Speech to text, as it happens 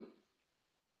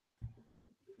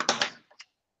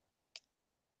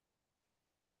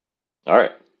All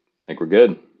right. I think we're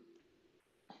good.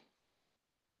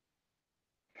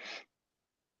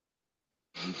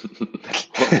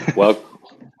 Well,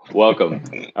 welcome.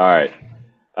 All right.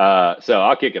 So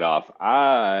I'll kick it off.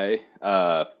 I'm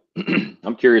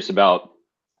curious about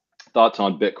thoughts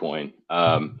on Bitcoin.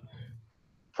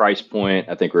 Price point,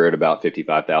 I think we're at about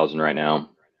 55,000 right now.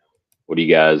 What do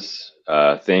you guys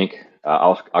think?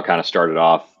 I'll kind of start it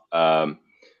off. Long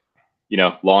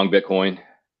Bitcoin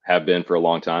have been for a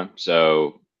long time.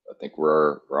 So I think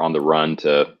we're on the run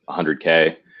to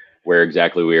 100K. Where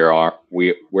exactly we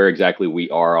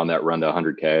are on that run to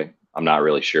 100K, I'm not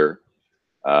really sure.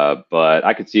 But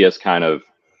I could see us kind of,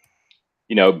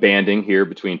 banding here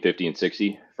between 50 and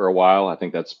 60 for a while. I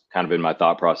think that's kind of been my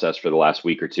thought process for the last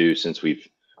week or two since we've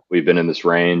been in this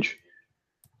range.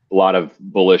 A lot of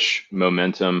bullish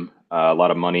momentum, a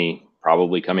lot of money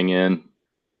probably coming in.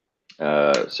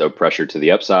 So pressure to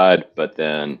the upside, but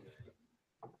then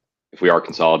if we are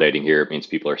consolidating here, it means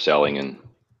people are selling and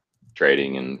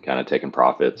trading and kind of taking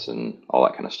profits and all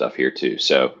that kind of stuff here too.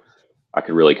 So I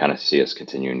could really kind of see us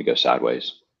continuing to go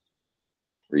sideways.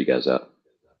 Where you guys at?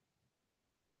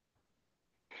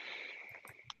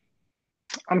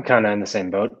 I'm kind of in the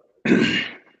same boat.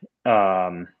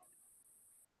 um,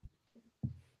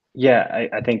 yeah,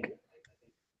 I think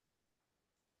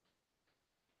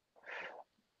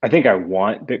I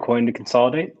want Bitcoin to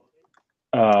consolidate.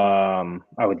 I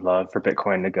would love for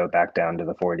Bitcoin to go back down to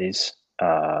the 40s,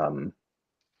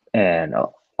 and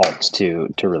alts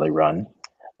to really run.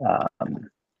 Um,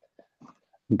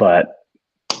 but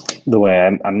the way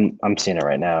I'm seeing it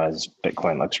right now is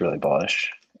Bitcoin looks really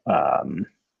bullish, um,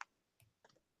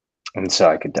 and so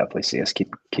I could definitely see us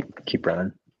keep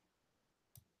running.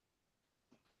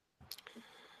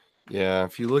 Yeah,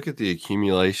 if you look at the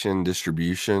accumulation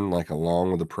distribution, like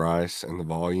along with the price and the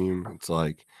volume, it's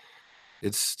like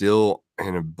it's still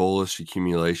in a bullish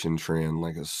accumulation trend,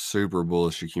 like a super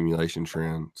bullish accumulation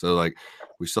trend. So like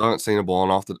we still haven't seen a blow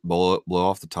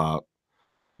off the top.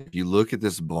 If you look at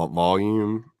this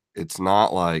volume, it's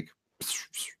not like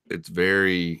it's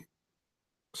very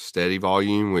steady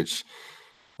volume, which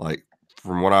like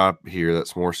from what I hear,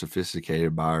 that's more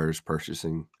sophisticated buyers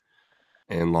purchasing.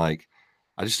 And like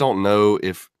I just don't know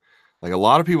if like a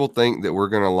lot of people think that we're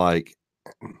gonna like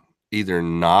either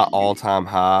not all time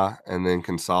high and then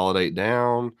consolidate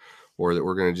down, or that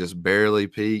we're gonna just barely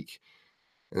peak.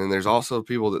 And then there's also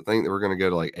people that think that we're gonna go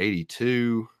to like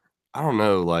 82. I don't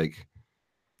know, like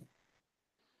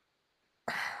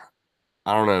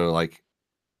I don't know, like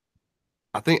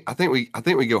I think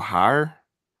we go higher,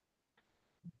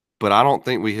 but I don't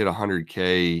think we hit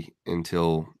 100K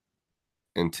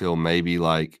until maybe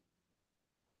like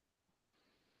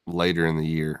later in the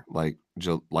year, like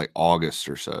August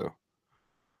or so.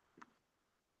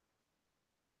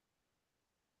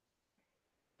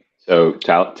 So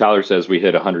Tyler says we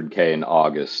hit 100K in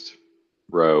August.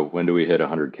 Ro, when do we hit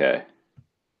 100K?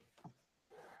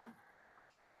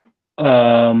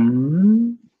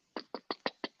 Um,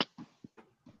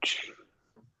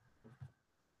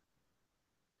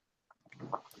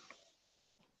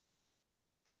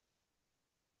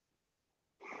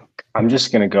 I'm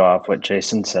just gonna go off what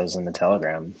Jason says in the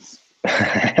Telegram.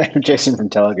 Jason from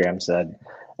Telegram said,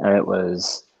 and it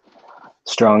was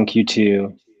strong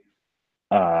Q2,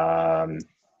 um,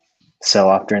 sell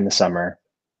off during the summer,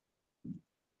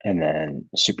 and then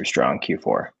super strong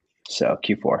Q4. So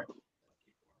Q4.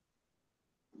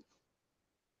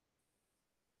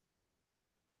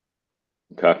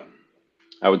 Okay.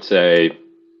 I would say,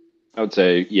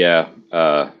 yeah.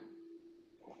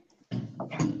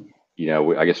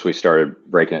 I guess we started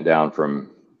breaking it down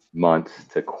from month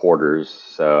to quarters.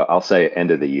 So I'll say end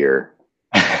of the year.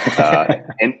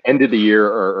 End of the year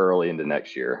or early into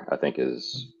next year, I think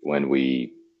is when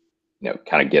we,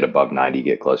 kind of get above 90,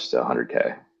 get close to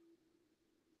 100K.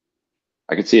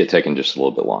 I could see it taking just a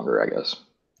little bit longer, I guess.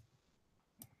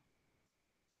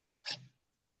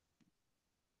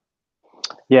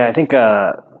 Yeah, I think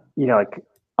like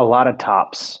a lot of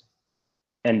tops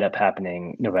end up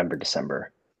happening November,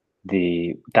 December.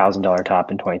 The $1,000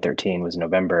 top in 2013 was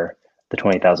November. The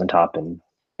 20,000 top in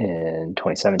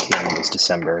 2017 was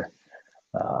December.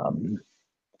 Um,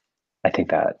 I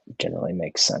think that generally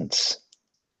makes sense.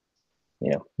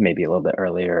 Maybe a little bit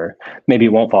earlier. Maybe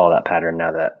it won't follow that pattern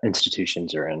now that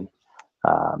institutions are in.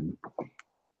 Um,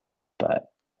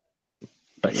 but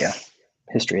but yeah,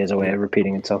 history has a way Yeah. of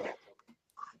repeating itself.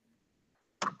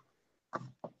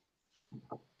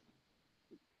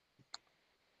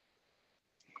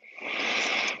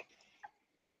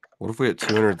 What if we hit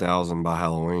 200,000 by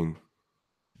Halloween?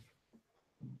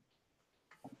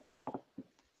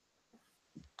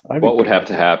 That'd be What would pretty have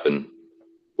to hefty. happen?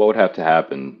 what would have to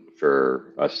happen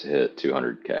for us to hit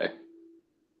 200K?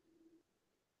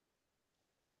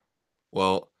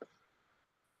 Well,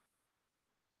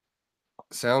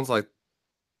 sounds like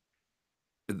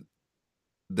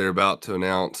they're about to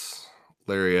announce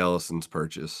Larry Ellison's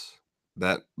purchase.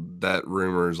 That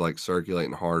rumor is like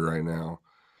circulating hard right now.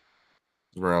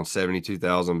 It's around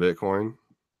 72,000 Bitcoin.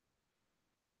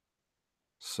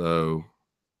 So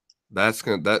that's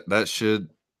gonna that should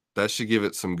give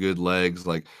it some good legs.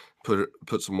 Like put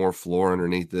some more floor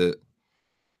underneath it.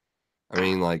 I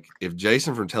mean, like if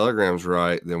Jason from Telegram's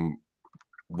right, then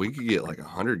we could get like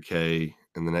 100K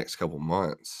in the next couple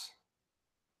months.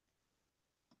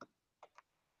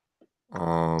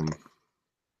 I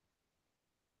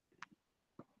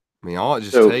mean, all it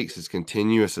just takes is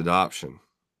continuous adoption.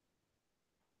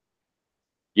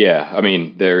 Yeah, I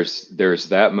mean, there's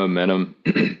that momentum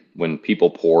when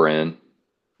people pour in.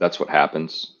 That's what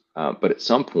happens. But at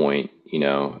some point,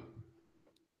 you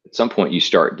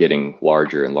start getting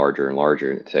larger and larger and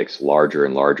larger. And it takes larger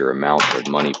and larger amounts of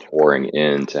money pouring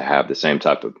in to have the same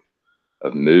type of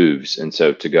moves. And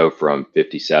so to go from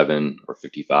 57 or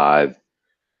 55,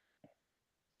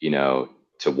 to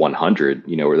 100,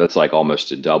 where that's like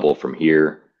almost a double from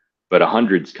here. But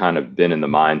 100's kind of been in the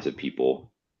minds of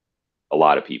people, a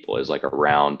lot of people, as like a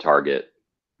round target,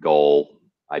 goal,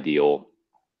 ideal,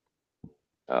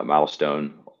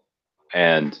 milestone.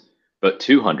 But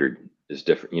 200 is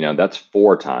different. That's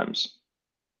 4 times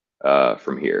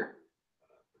from here.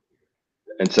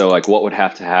 And so like what would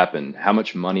have to happen? How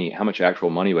much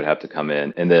actual money would have to come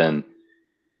in? And then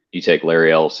you take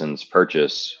Larry Ellison's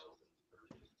purchase,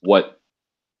 what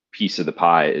piece of the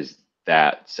pie is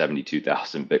that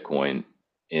 72,000 Bitcoin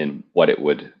in what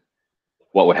would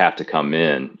have to come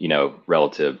in,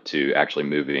 relative to actually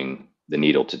moving the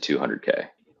needle to 200K?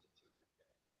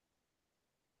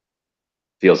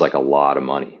 Feels like a lot of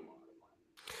money.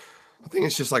 I think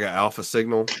it's just like an alpha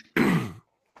signal,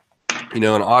 and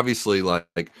obviously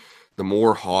like the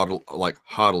more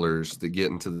hodlers that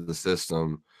get into the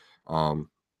system,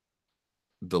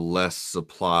 the less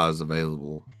supplies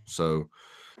available. So,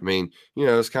 I mean,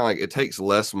 it's kind of like it takes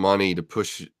less money to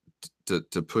push it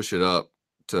up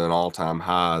to an all-time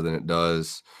high than it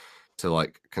does to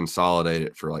like consolidate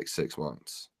it for like 6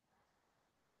 months.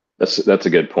 That's a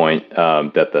good point.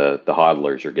 That the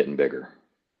hodlers are getting bigger,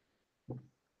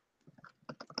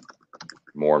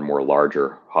 more and more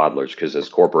larger hodlers, because as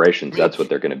corporations, that's what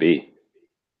they're going to be.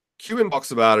 Cuban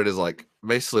talks about it as like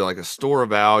basically like a store of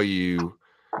value.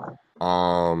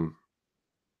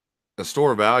 A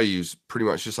store of value is pretty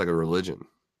much just like a religion.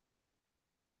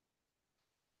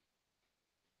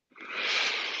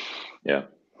 Yeah.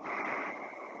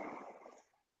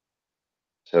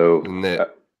 So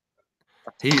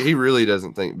he really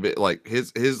doesn't think, like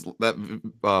his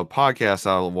podcast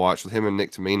I watched with him and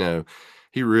Nick Tamino,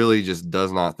 he really just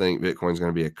does not think Bitcoin is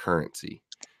going to be a currency.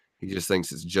 He just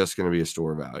thinks it's just going to be a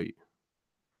store of value.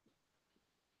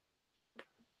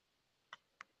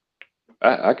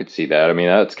 I could see that. I mean,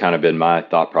 that's kind of been my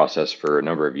thought process for a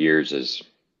number of years is,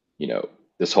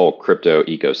 this whole crypto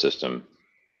ecosystem,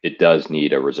 it does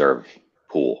need a reserve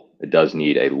pool. It does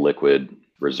need a liquid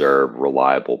reserve,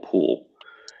 reliable pool.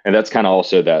 And that's kind of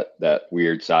also that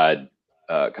weird side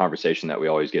conversation that we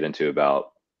always get into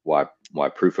about why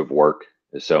proof of work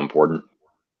is so important.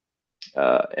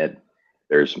 And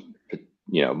there's,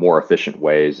 more efficient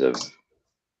ways of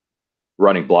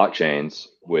running blockchains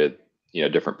with,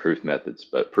 different proof methods,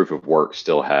 but proof of work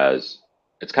still has,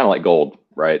 it's kind of like gold,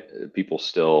 right? People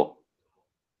still,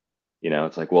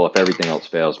 it's like, well, if everything else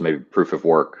fails, maybe proof of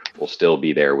work will still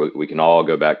be there. We can all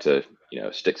go back to,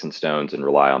 sticks and stones and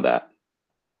rely on that.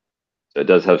 So it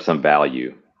does have some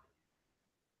value.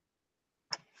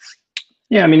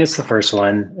 Yeah, I mean, it's the first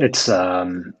one. It's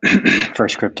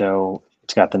first crypto.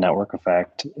 It's got the network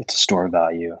effect. It's a store of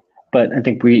value. But I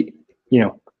think we,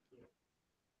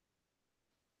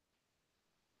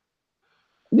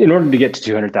 in order to get to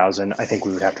 200,000, I think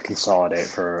we would have to consolidate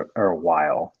for a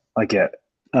while. Like at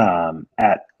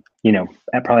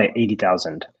probably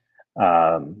 80,000.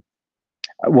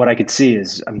 What I could see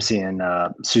is I'm seeing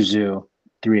Suzu,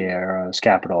 Three Arrows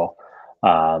Capital,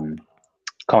 calling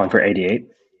for 88,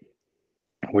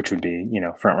 which would be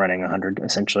front running 100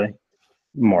 essentially,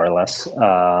 more or less.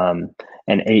 And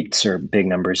 8s are big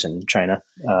numbers in China,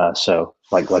 so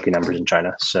like lucky numbers in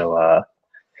China. So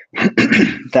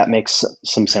that makes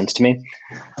some sense to me.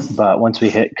 But once we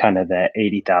hit kind of the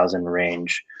 80,000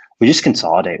 range, we just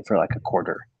consolidate for like a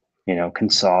quarter.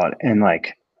 Consolidate, and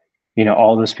like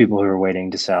all those people who are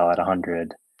waiting to sell at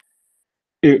 100.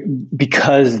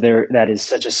 Because that is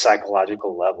such a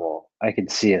psychological level, I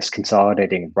could see us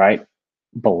consolidating right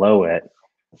below it,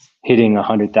 hitting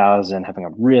 100,000, having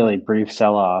a really brief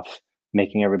sell off,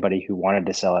 making everybody who wanted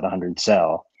to sell at 100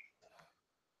 sell,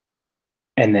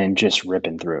 and then just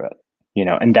ripping through it,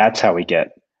 and that's how we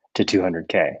get to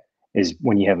 200K is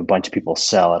when you have a bunch of people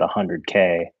sell at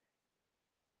 100K,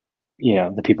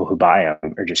 the people who buy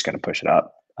them are just going to push it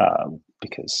up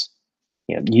because,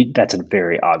 that's a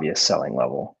very obvious selling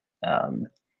level,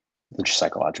 just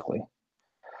psychologically.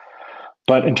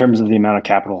 But in terms of the amount of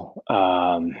capital,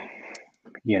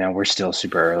 we're still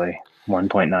super early.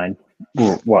 1.9.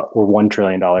 We're $1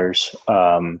 trillion.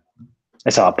 I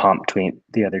saw a pump tweet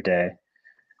the other day.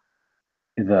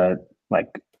 The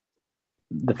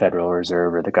Federal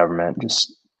Reserve or the government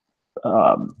just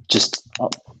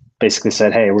basically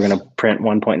said, "Hey, we're going to print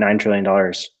 $1.9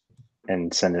 trillion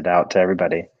and send it out to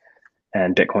everybody."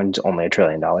 And Bitcoin's only $1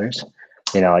 trillion.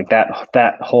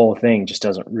 That whole thing just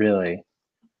doesn't really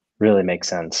make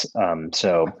sense.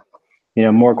 So,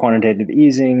 more quantitative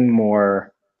easing,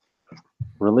 more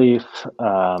relief.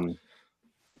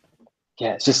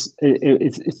 It's just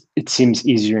it seems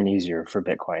easier and easier for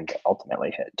Bitcoin to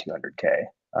ultimately hit 200K.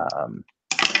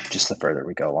 Just the further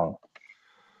we go along.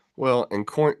 Well, and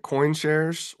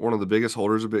CoinShares, one of the biggest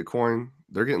holders of Bitcoin,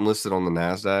 they're getting listed on the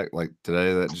NASDAQ like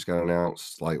today. That just got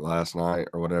announced like last night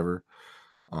or whatever.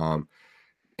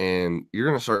 And you're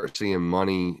going to start seeing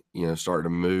money, start to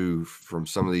move from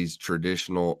some of these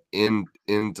traditional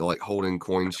into like holding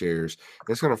CoinShares.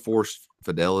 It's going to force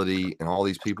Fidelity and all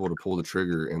these people to pull the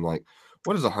trigger. And like,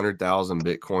 what is 100,000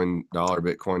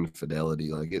 Bitcoin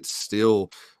Fidelity? Like, it's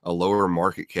still a lower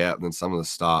market cap than some of the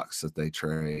stocks that they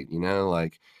trade.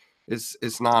 Like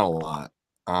it's not a lot.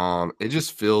 It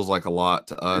just feels like a lot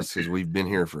to us because we've been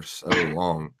here for so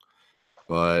long.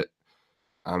 But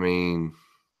I mean,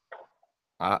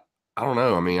 I don't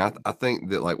know. I mean, I think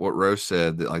that like what Rose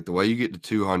said, that like the way you get to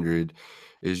 200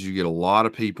 is you get a lot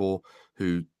of people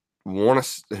who want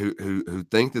to who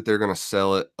think that they're going to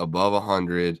sell it above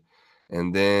 100,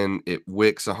 and then it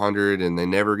wicks 100 and they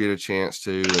never get a chance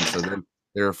to, and so then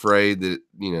they're afraid that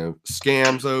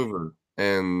scam's over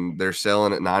and they're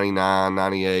selling at 99,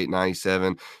 98,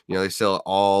 97. They sell it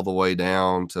all the way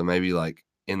down to maybe like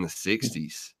in the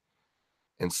 60s,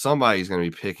 and somebody's going to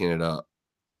be picking it up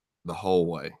the whole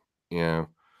way.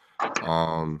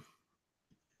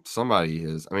 Somebody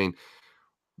is. I mean,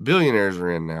 billionaires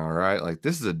are in now, right? Like,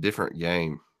 this is a different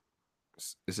game.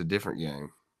 It's a different game.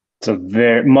 It's a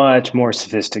very much more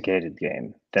sophisticated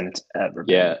game than it's ever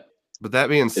been. Yeah. But that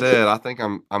being said, I think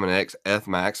I'm an ex-ETH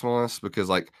maximalist because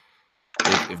like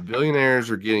if billionaires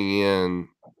are getting in,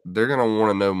 they're gonna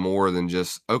want to know more than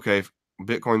just, okay,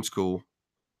 Bitcoin's cool.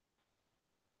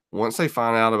 Once they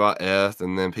find out about ETH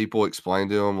and then people explain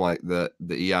to them like the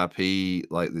EIP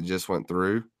like that just went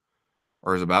through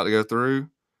or is about to go through,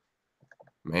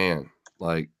 man,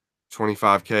 like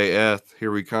 25K ETH,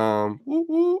 here we come. Woo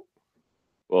woo.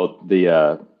 Well,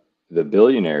 the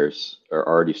billionaires are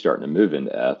already starting to move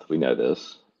into ETH. We know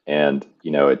this, and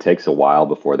it takes a while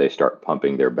before they start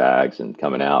pumping their bags and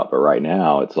coming out. But right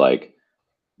now, it's like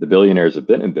the billionaires have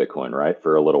been in Bitcoin, right,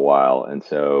 for a little while, and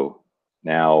so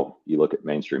now you look at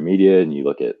mainstream media and you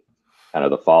look at kind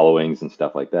of the followings and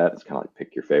stuff like that. It's kind of like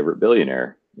pick your favorite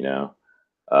billionaire,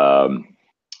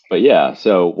 But yeah,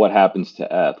 so what happens to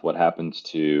ETH? What happens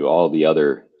to all the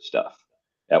other stuff?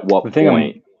 At what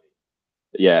point?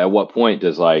 Yeah, at what point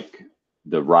does like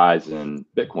the rise in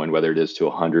Bitcoin, whether it is to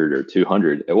 100 or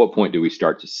 200, at what point do we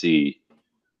start to see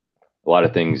a lot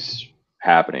of things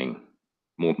happening,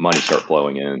 more money start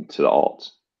flowing into the alts?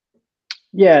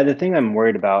 Yeah, the thing I'm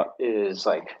worried about is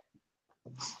like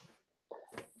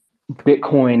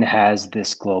Bitcoin has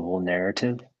this global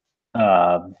narrative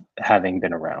of having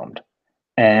been around.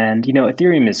 And,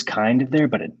 Ethereum is kind of there,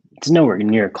 but it's nowhere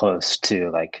near close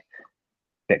to like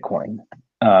Bitcoin.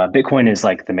 Bitcoin is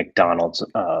like the McDonald's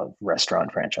of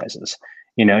restaurant franchises.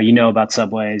 You know about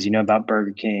Subways, you know about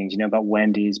Burger Kings, you know about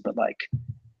Wendy's, but like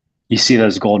you see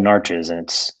those golden arches and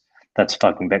that's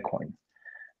fucking Bitcoin.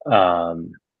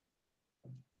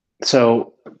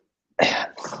 So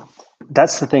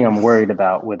that's the thing I'm worried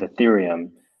about with Ethereum,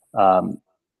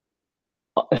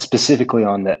 specifically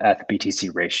on the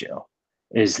ETH-BTC ratio,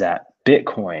 is that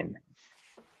Bitcoin,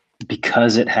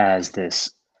 because it has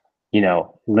this,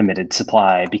 limited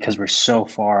supply, because we're so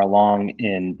far along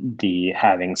in the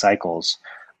halving cycles,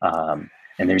 and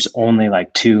there's only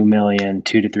like 2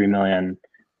 to 3 million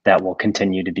that will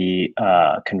continue to be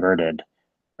converted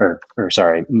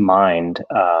mined.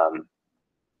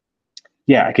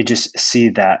 Yeah, I could just see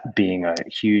that being a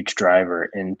huge driver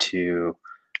into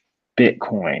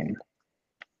Bitcoin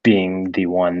being the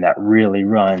one that really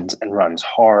runs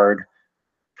hard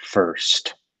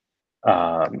first.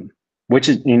 which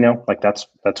is, like that's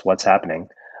what's happening.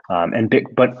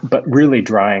 But really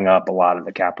drying up a lot of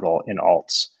the capital in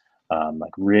alts,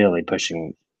 like really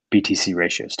pushing BTC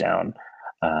ratios down.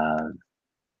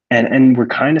 And we're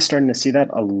kind of starting to see that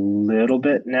a little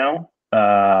bit now.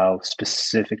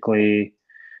 Specifically,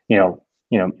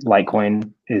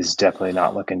 Litecoin is definitely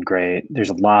not looking great. There's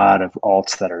a lot of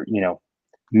alts that are,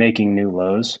 making new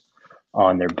lows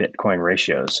on their Bitcoin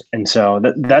ratios. And so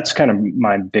that's kind of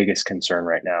my biggest concern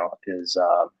right now is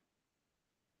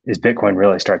Bitcoin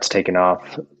really starts taking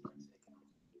off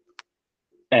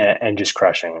and just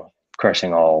crushing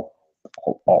all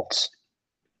alts.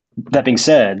 That being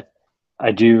said,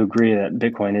 I do agree that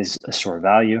Bitcoin is a store of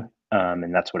value,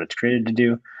 and that's what it's created to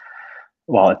do.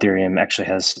 While Ethereum actually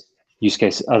has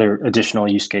other additional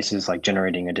use cases like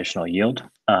generating additional yield.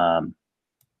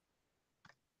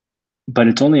 But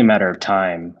it's only a matter of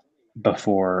time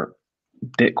before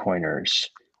Bitcoiners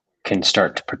can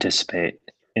start to participate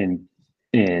in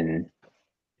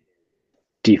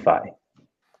DeFi.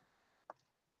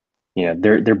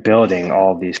 They're building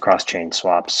all of these cross-chain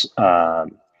swaps,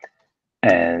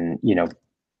 and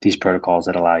these protocols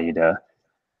that allow you to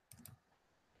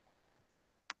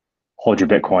hold your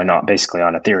Bitcoin basically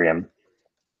on Ethereum,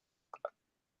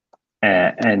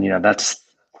 and that's,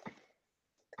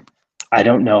 I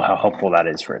don't know how helpful that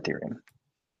is for Ethereum.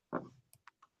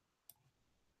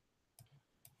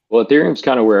 Well, Ethereum's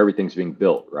kind of where everything's being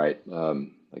built, right?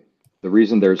 Like the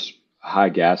reason there's high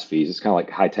gas fees, it's kind of like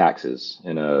high taxes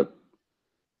in a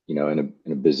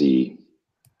busy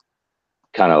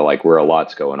kind of like where a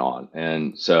lot's going on.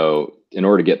 And so in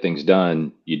order to get things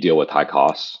done, you deal with high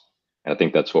costs. And I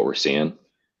think that's what we're seeing.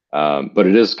 But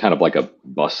it is kind of like a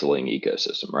bustling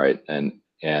ecosystem, right? And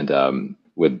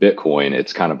with Bitcoin,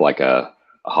 it's kind of like a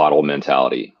HODL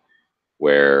mentality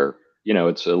where,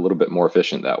 it's a little bit more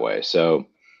efficient that way. So,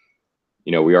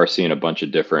 we are seeing a bunch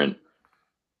of different,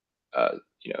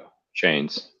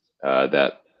 chains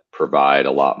that provide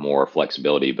a lot more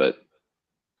flexibility. But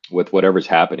with whatever's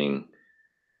happening,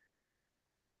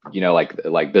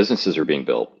 like businesses are being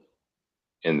built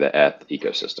in the ETH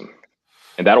ecosystem,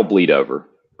 and that'll bleed over,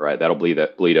 right? That'll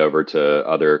bleed over to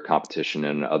other competition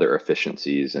and other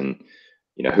efficiencies, and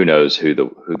who knows who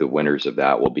the winners of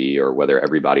that will be, or whether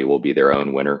everybody will be their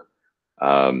own winner.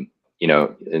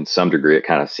 In some degree, it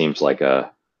kind of seems like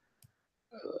a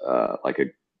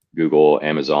Google,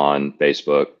 Amazon,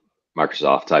 Facebook,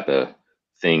 Microsoft type of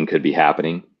thing could be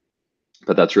happening.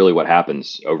 But that's really what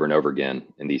happens over and over again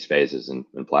in these phases and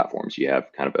platforms. You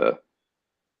have kind of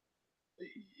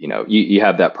you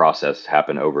have that process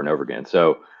happen over and over again.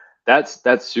 So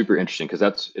that's super interesting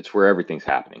because it's where everything's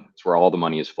happening. It's where all the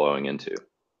money is flowing into.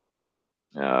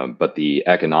 But the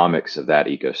economics of that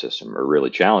ecosystem are really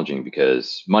challenging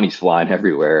because money's flying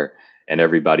everywhere, and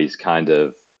everybody's kind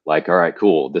of like, all right,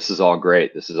 cool. This is all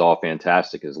great. This is all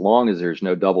fantastic as long as there's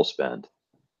no double spend,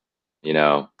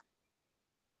 and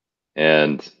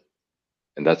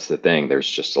that's the thing. There's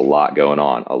just a lot going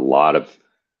on. A lot of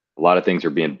things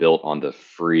are being built on the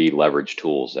free leverage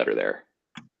tools that are there.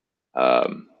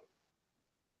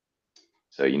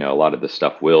 So, a lot of this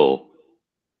stuff we'll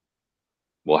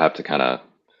have to kind of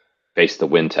face the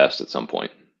wind test at some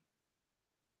point.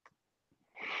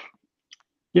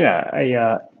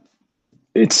 Yeah,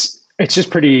 it's just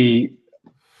pretty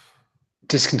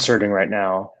disconcerting right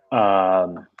now.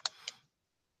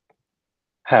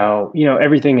 How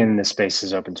everything in this space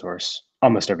is open source,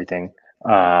 almost everything,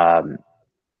 and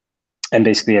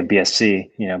basically a BSC,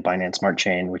 Binance Smart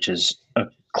Chain, which is a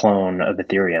clone of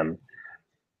Ethereum.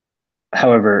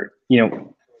 However,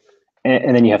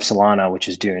 and then you have Solana, which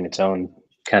is doing its own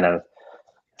kind of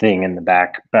thing in the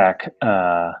back.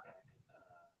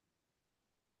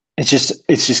 It's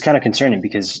just kind of concerning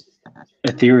because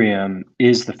Ethereum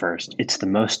is the first. It's the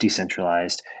most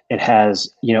decentralized. It has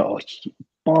a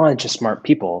bunch of smart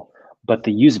people, but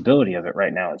the usability of it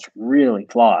right now is really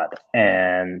flawed.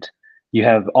 And you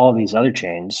have all these other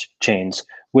chains,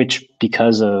 which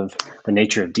because of the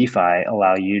nature of DeFi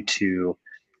allow you to,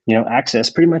 access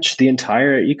pretty much the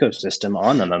entire ecosystem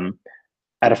on them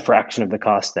at a fraction of the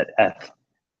cost that ETH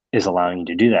is allowing you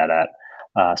to do that at.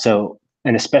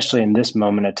 And especially in this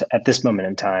moment, at this moment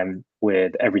in time,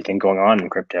 with everything going on in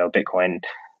crypto, Bitcoin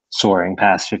soaring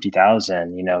past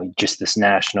 50,000, just this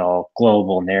national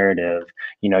global narrative,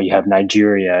 you have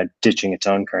Nigeria ditching its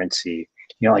own currency,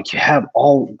 like you have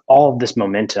all of this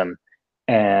momentum,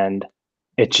 and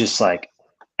it's just like,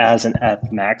 as an ETH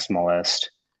maximalist,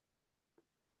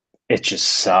 it just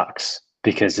sucks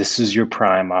because this is your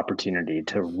prime opportunity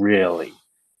to really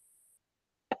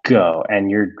go,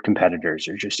 and your competitors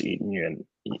are just eating you and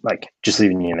just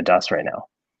leaving you in the dust right now.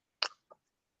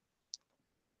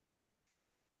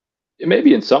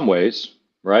 maybe in some ways,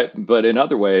 right? But in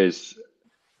other ways,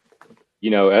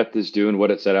 ETH is doing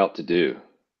what it set out to do,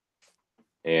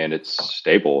 and it's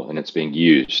stable and it's being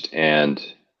used, and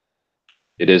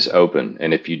it is open.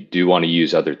 And if you do want to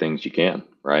use other things, you can,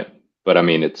 right? But I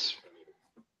mean, it's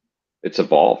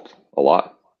evolved a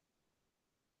lot.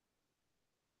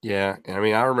 Yeah, and I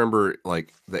mean, I remember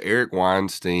like the Eric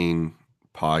Weinstein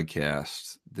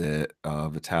podcast that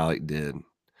Vitalik did.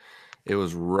 It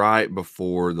was right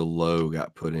before the low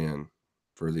got put in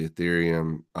for the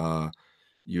Ethereum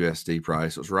USD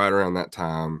price. It was right around that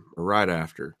time or right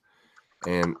after.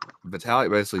 And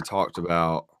Vitalik basically talked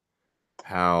about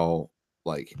how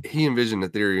like he envisioned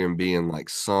Ethereum being like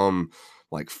some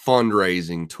like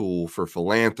fundraising tool for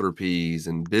philanthropies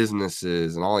and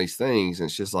businesses and all these things. And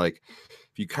it's just like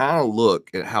if you kind of look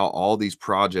at how all these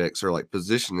projects are like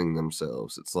positioning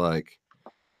themselves, it's like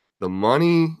the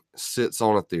money sits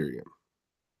on Ethereum.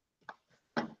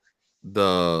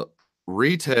 The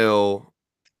retail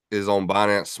is on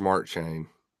Binance Smart Chain,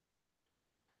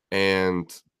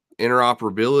 and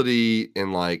interoperability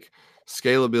and like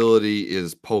scalability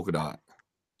is Polkadot.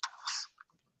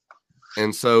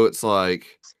 And so it's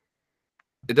like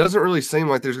it doesn't really seem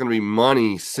like there's going to be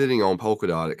money sitting on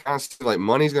Polkadot. It kind of seems like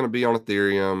money's going to be on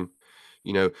Ethereum.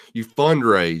 You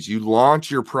fundraise, you launch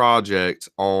your project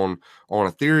on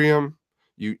Ethereum,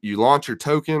 you launch your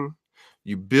token,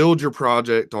 you build your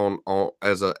project on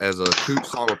as a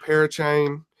Kusama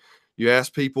parachain, you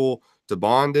ask people to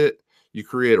bond it, you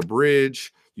create a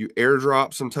bridge, you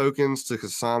airdrop some tokens to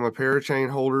Kusama parachain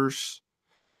holders,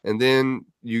 and then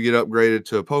you get upgraded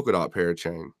to a Polkadot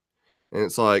parachain. And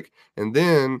it's like, and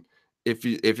then if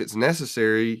it's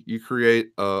necessary, you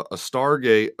create a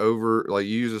Stargate over, like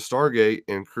you use a Stargate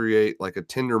and create like a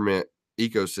Tendermint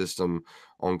ecosystem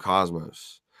on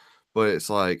Cosmos. But it's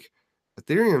like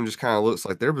Ethereum just kind of looks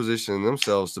like they're positioning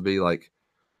themselves to be like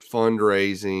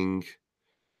fundraising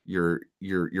your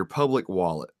public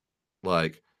wallet.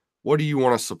 Like, what do you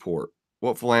want to support?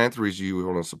 What philanthropies do you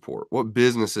want to support? What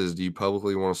businesses do you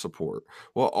publicly want to support?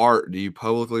 What art do you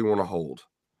publicly want to hold?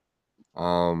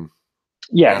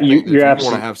 Yeah, I think that if you're you want to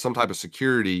absolutely. have some type of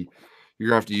security, you're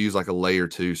gonna have to use like a layer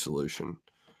 2 solution.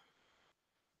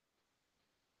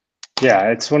 Yeah,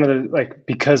 it's one of the like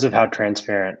because of how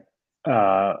transparent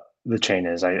the chain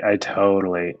is. I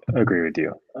totally agree with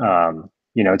you.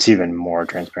 It's even more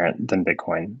transparent than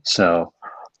Bitcoin. So,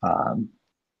 um,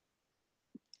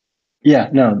 yeah,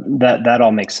 no, that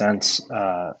all makes sense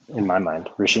in my mind,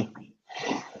 Rishi.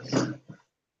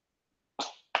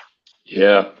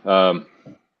 Yeah.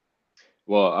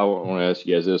 Well, I want to ask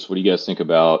you guys this: what do you guys think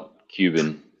about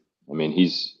Cuban? I mean,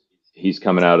 he's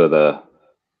coming out of the.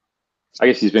 I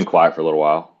guess he's been quiet for a little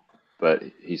while, but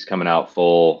he's coming out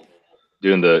full,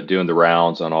 doing the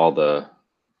rounds on all the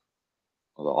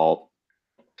alt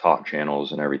talk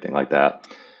channels and everything like that,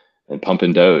 and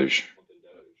pumping Doge.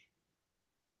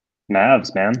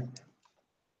 Mavs, man,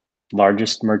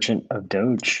 largest merchant of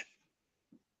Doge.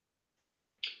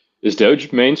 Is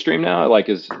Doge mainstream now? Like,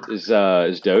 is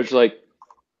Doge like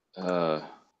a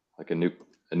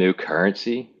new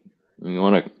currency? You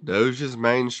want to? Doge is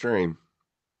mainstream.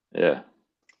 Yeah,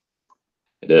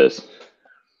 it is.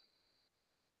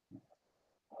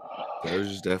 Doge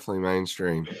is definitely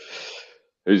mainstream.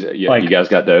 Yeah, you guys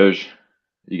got Doge?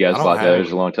 You guys don't bought have Doge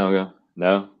any. a long time ago?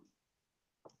 No?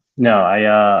 No,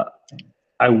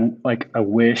 I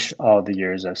wish all the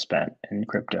years I've spent in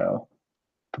crypto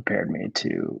prepared me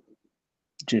to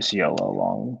just YOLO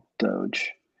long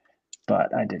Doge,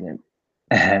 but I didn't,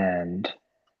 and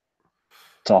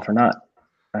it's all for naught.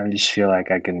 I just feel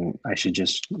like I should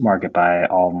just put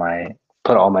all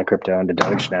my crypto into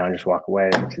Doge now and just walk away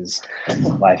because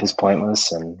life is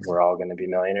pointless and we're all going to be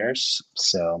millionaires.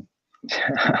 So,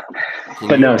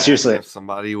 but no, seriously, if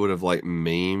somebody would have like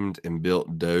memed and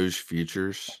built Doge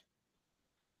futures.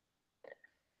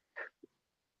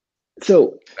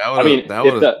 So somebody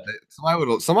would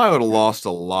have lost a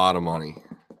lot of money.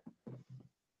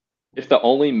 If the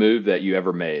only move that you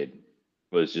ever made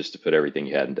was just to put everything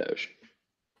you had in Doge,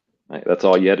 like, that's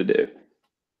all you had to do.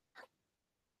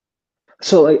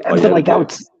 So that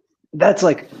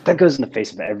goes in the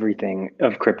face of everything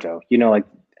of crypto. Like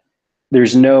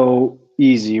there's no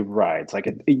easy rides. Like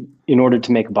in order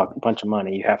to make a bunch of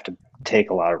money, you have to take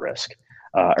a lot of risk,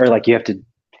 or like you have to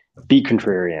be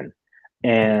contrarian.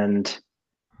 And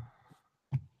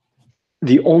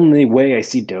the only way I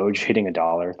see Doge hitting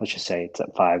 $1, let's just say it's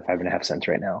at 5.5 cents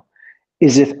right now,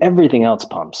 is if everything else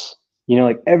pumps.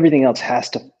 Like everything else has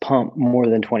to pump more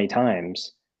than 20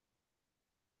 times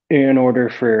in order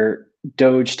for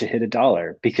Doge to hit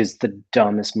 $1, because the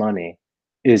dumbest money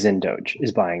is in Doge,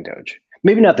 is buying Doge.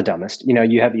 maybe not the dumbest. You know,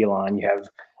 you have Elon,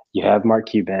 you have Mark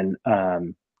Cuban,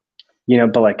 you know,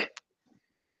 but like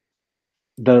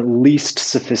the least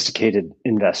sophisticated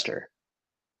investor,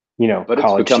 you know, But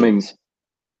college students.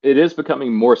 it is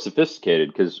becoming more sophisticated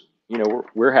because you know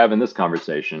we're having this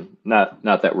conversation. Not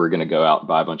that we're going to go out and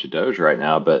buy a bunch of Doge right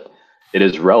now, but it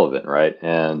is relevant, right?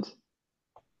 And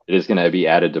it is going to be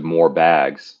added to more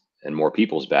bags and more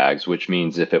people's bags, which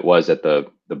means if it was at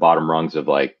the bottom rungs of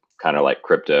like kind of like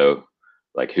crypto,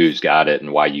 like who's got it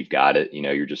and why you've got it, you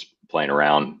know, you're just playing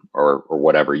around or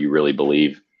whatever you really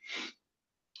believe.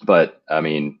 But I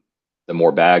mean, the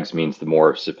more bags means the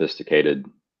more sophisticated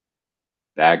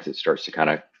bags it starts to kind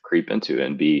of creep into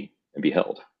and be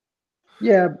held.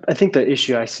 Yeah, I think the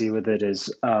issue I see with it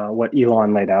is what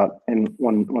Elon laid out in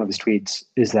one of his tweets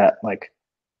is that like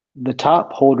the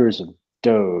top holders of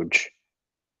Doge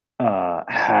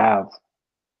have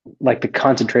like the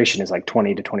concentration is like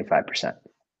 20 to 25%.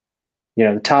 You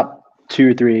know, the top 2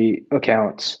 or 3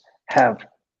 accounts have,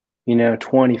 you know,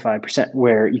 25%,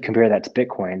 where you compare that to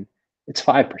Bitcoin, it's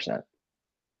 5%.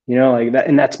 You know, like that,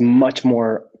 and that's much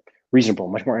more reasonable,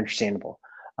 much more understandable.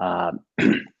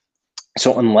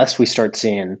 So unless we start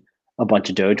seeing a bunch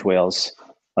of Doge whales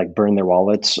like burn their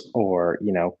wallets or,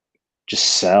 you know, just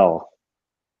sell,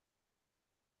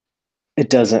 it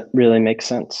doesn't really make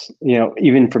sense. You know,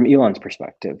 even from Elon's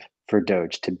perspective, for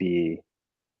Doge to be,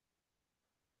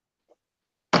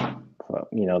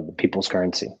 you know, the people's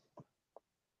currency.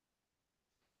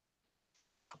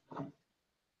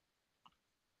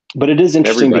 But it is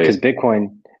interesting because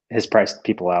Bitcoin has priced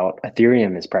people out.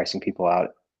 Ethereum is pricing people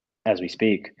out as we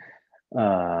speak.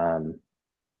 You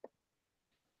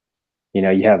know,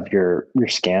 you have your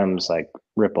scams like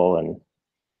Ripple, and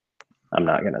I'm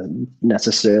not going to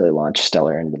necessarily launch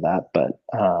Stellar into that, but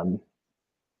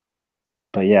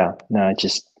yeah, no,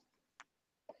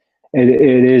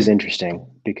 it is interesting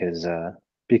because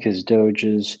Doge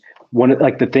is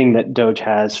like the thing that Doge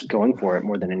has going for it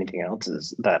more than anything else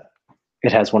is that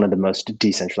it has one of the most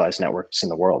decentralized networks in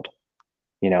the world,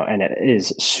 you know, and it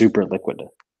is super liquid.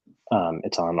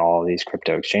 It's on all of these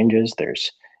crypto exchanges.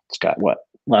 It's got what,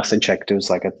 last I checked, it was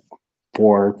like a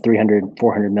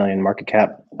 400 million market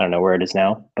cap. I don't know where it is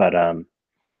now, but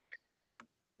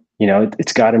you know,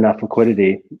 it's got enough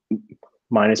liquidity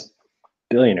minus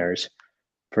billionaires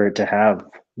for it to have,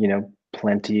 you know,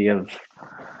 plenty of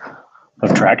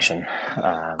traction.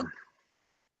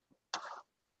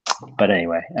 But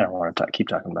anyway, I don't want to keep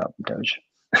talking about Doge.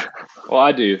 Well,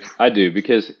 I do,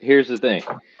 because here's the thing.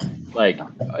 Like,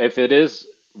 if it is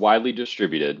widely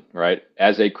distributed, right,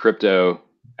 as a crypto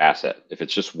asset, if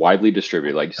it's just widely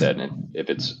distributed, like you said, and if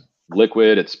it's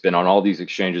liquid, it's been on all these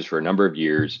exchanges for a number of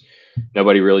years,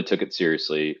 nobody really took it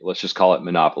seriously. Let's just call it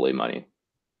monopoly money.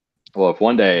 Well, if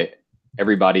one day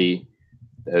everybody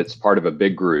that's part of a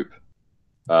big group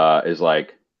is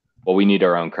like, well, we need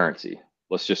our own currency.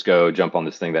 Let's just go jump on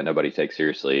this thing that nobody takes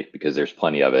seriously because there's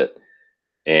plenty of it,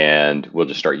 and we'll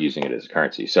just start using it as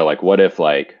currency. So like, what if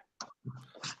the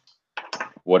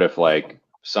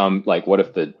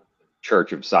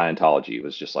Church of Scientology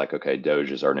was just like, okay,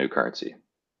 Doge is our new currency.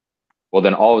 Well,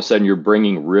 then all of a sudden you're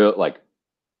bringing real, like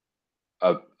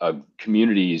a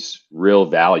community's real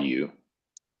value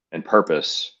and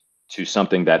purpose to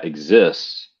something that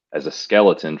exists as a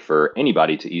skeleton for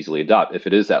anybody to easily adopt. If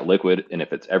it is that liquid, and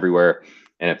if it's everywhere,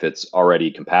 and if it's already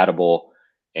compatible,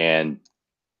 and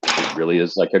it really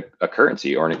is like a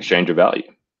currency or an exchange of value.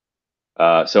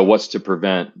 So what's to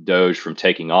prevent Doge from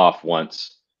taking off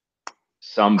once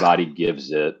somebody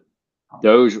gives it,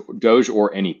 Doge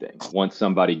or anything, once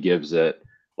somebody gives it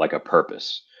like a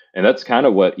purpose? And that's kind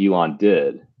of what Elon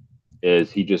did,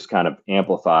 is he just kind of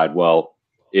amplified, well,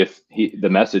 the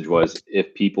message was,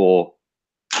 if people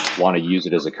want to use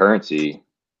it as a currency,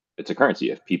 it's a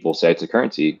currency. If people say it's a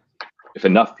currency, if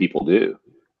enough people do,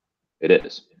 it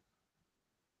is.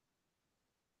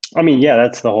 I mean, yeah,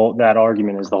 that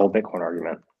argument is the whole Bitcoin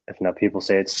argument. If enough people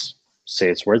say it's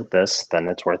worth this, then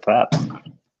it's worth that.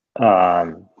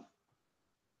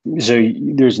 So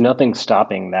there's nothing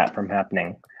stopping that from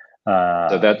happening.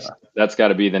 So that's got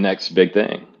to be the next big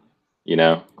thing, you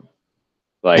know?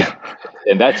 Like,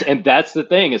 and that's the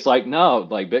thing. It's like, no,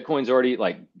 like Bitcoin's already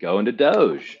like going to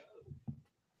Doge.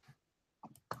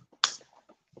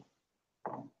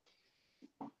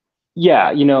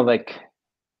 Yeah, you know, like,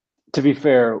 to be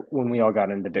fair, when we all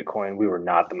got into Bitcoin, we were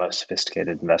not the most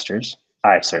sophisticated investors.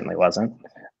 I certainly wasn't,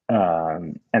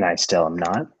 and I still am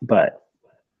not. But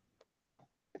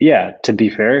yeah, to be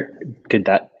fair, did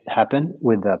that happen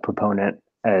with a proponent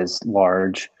as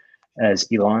large as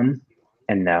Elon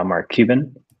and now Mark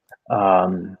Cuban?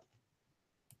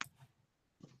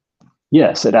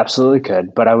 Yes, it absolutely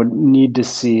could, but I would need to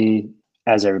see,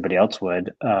 as everybody else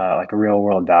would, like a real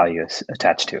world value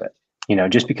attached to it.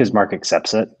 Just because Mark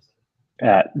accepts it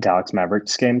at Dallas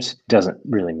Mavericks games doesn't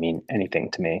really mean anything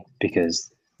to me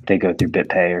because they go through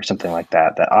BitPay or something like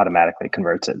that that automatically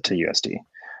converts it to USD.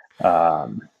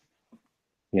 Um,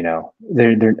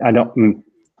 I don't,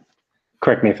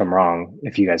 correct me if I'm wrong,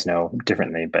 if you guys know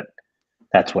differently, but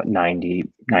that's what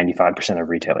 95% of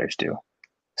retailers do.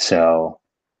 So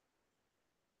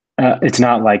it's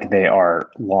not like they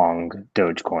are long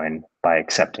Dogecoin by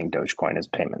accepting Dogecoin as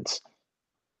payments.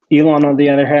 Elon, on the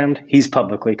other hand, he's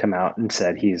publicly come out and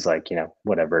said he's like,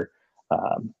 whatever.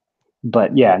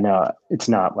 But yeah, no, it's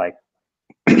not like,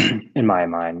 in my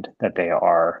mind, that they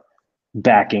are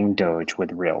backing Doge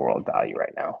with real world value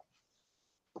right now.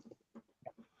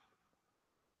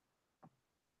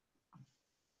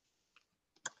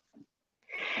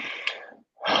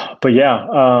 But yeah,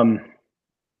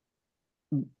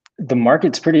 the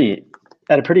market's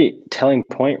at a pretty telling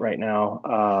point right now.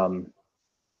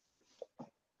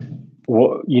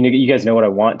 Well, you guys know what I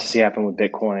want to see happen with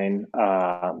Bitcoin.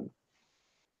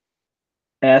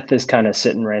 ETH is kind of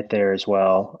sitting right there as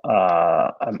well.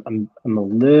 I'm a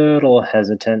little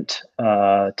hesitant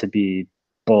to be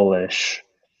bullish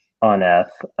on ETH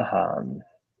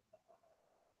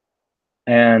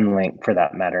and Link for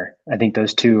that matter. I think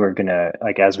those two are gonna,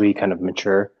 like, as we kind of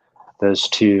mature, those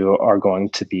two are going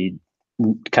to be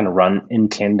kind of run in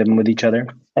tandem with each other.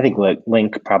 I think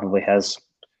Link probably has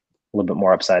a little bit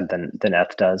more upside than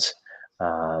ETH does,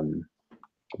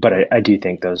 but I do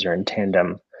think those are in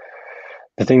tandem.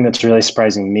 The thing that's really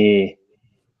surprising me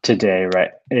today,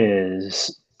 right,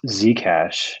 is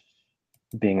Zcash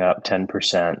being up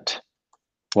 10%,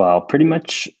 while pretty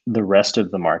much the rest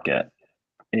of the market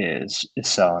is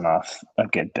selling off a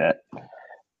good bit.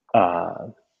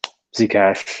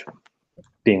 Zcash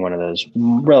being one of those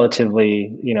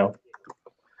relatively,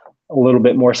 a little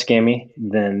bit more scammy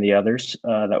than the others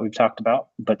that we've talked about,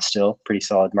 but still pretty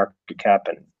solid market cap,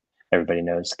 and everybody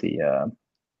knows the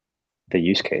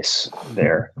use case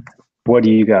there. What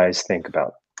do you guys think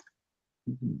about,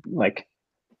 like,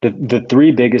 the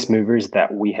three biggest movers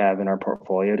that we have in our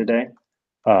portfolio today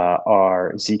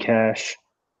are Zcash,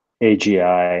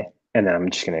 AGI, and then I'm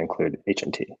just going to include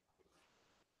HNT.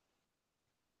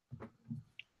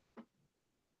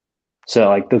 So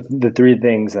like the three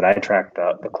things that I track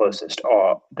the closest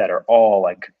that are all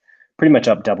like pretty much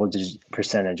up double-digit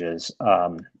percentages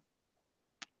are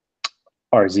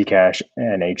Zcash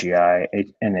and AGI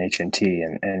and HNT,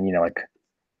 and like,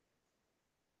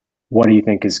 what do you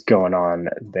think is going on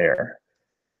there?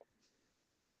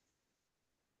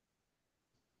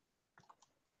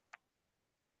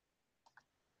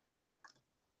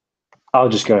 I'll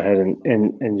just go ahead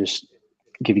and just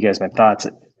give you guys my thoughts.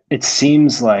 It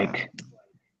seems like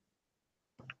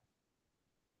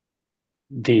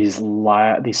these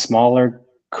smaller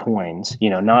coins,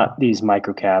 not these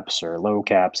micro caps or low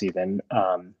caps even,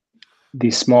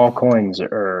 these small coins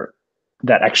are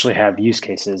that actually have use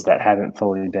cases that haven't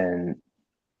fully been,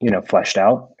 fleshed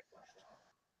out,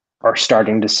 are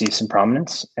starting to see some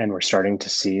prominence, and we're starting to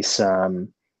see some,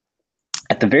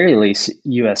 at the very least,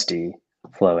 USD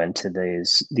flow into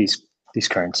these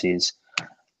currencies.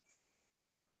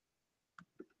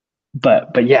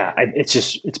 But yeah,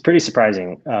 it's pretty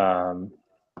surprising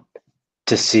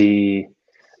to see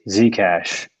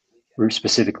Zcash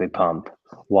specifically pump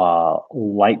while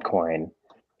Litecoin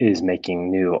is making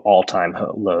new all-time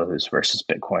lows versus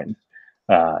Bitcoin.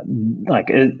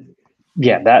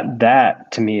 Yeah,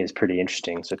 that to me is pretty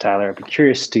interesting. So Tyler, I'd be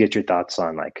curious to get your thoughts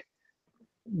on like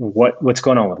what's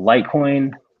going on with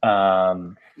Litecoin.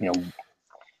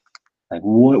 Like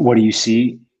what do you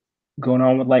see going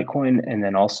on with Litecoin, and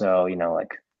then also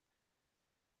like,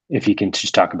 if you can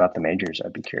just talk about the majors,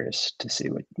 I'd be curious to see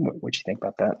what you think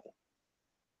about that.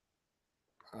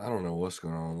 I don't know what's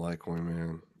going on with Litecoin,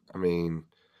 man. I mean,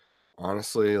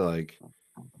 honestly, like,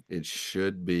 it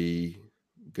should be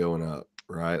going up,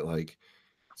 right? Like,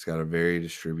 it's got a very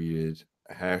distributed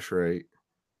hash rate.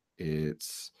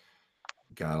 It's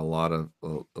got a lot of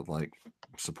like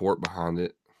support behind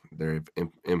it. They're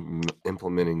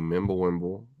implementing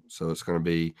Mimblewimble, so it's going to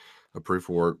be a proof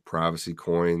of work privacy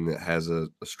coin that has a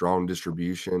strong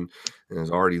distribution and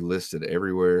is already listed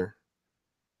everywhere.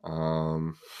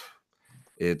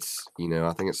 It's,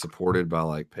 I think it's supported by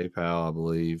like PayPal, I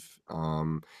believe.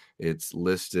 It's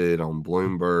listed on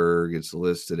Bloomberg. It's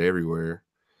listed everywhere.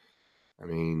 I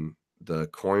mean, the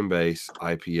Coinbase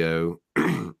IPO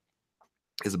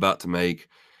is about to make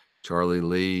Charlie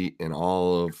Lee and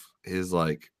all of his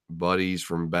like buddies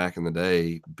from back in the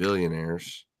day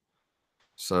billionaires.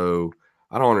 So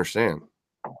I don't understand.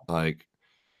 Like,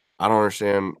 I don't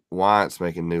understand why it's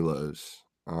making new lows.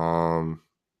 I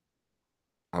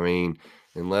mean,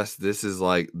 unless this is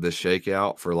like the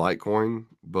shakeout for Litecoin,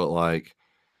 but like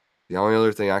the only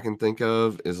other thing I can think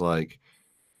of is like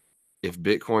if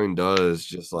Bitcoin does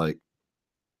just like,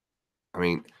 I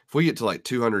mean, if we get to like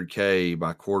 200K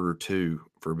by Q2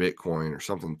 for Bitcoin or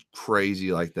something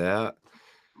crazy like that,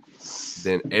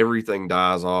 then everything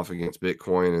dies off against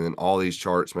Bitcoin, and then all these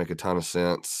charts make a ton of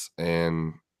sense,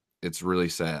 and it's really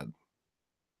sad.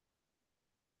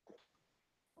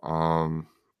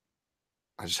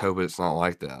 I just hope it's not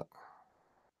like that.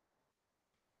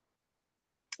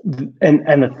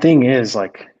 And the thing is,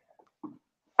 like,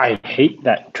 I hate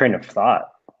that train of thought,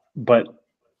 but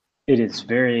it is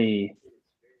very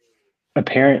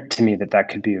apparent to me that that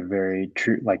could be a very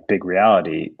true, like, big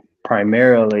reality,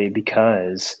 primarily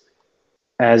because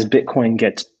as Bitcoin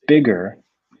gets bigger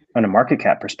on a market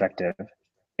cap perspective,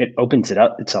 it opens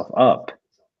itself up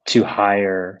to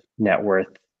higher net worth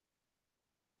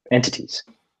entities.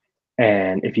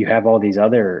 And if you have all these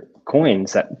other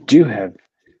coins that do have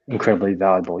incredibly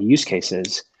valuable use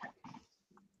cases,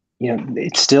 you know,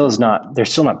 it still is not, they're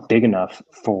still not big enough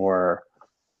for,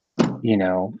 you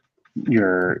know,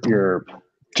 your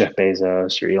Jeff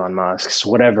Bezos, your Elon Musk's,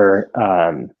 whatever,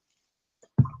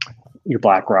 your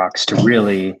BlackRocks to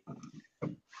really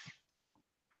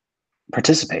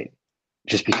participate,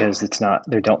 just because it's not,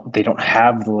 they don't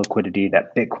have the liquidity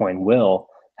that Bitcoin will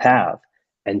have.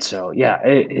 And so, yeah,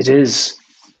 it is.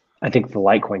 I think the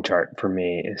Litecoin chart for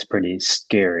me is pretty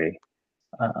scary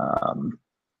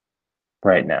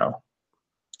right now.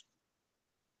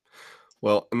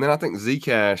 Well, and then I think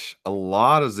Zcash, a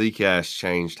lot of Zcash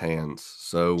changed hands.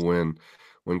 So when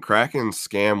Kraken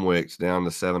scam down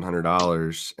to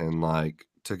 $700 and like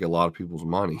took a lot of people's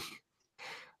money,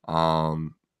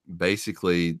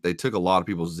 basically they took a lot of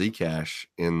people's Zcash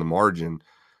in the margin,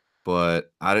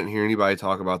 but I didn't hear anybody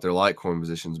talk about their Litecoin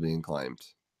positions being claimed.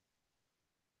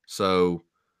 So,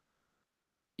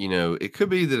 you know, it could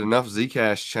be that enough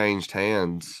Zcash changed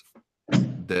hands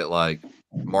that like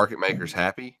market makers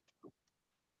happy.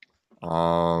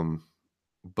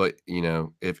 But you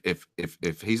know,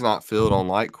 if he's not filled on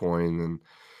Litecoin, then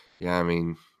yeah, I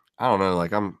mean, I don't know.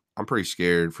 Like I'm pretty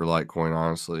scared for Litecoin,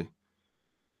 honestly.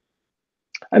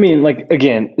 I mean, like,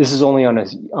 again, this is only on a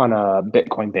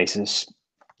Bitcoin basis.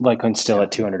 Litecoin's still Yeah.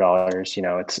 at $200. You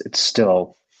know, it's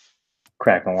still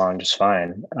cracking along just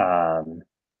fine.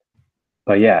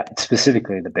 But yeah,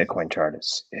 specifically the Bitcoin chart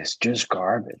is just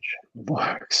garbage. It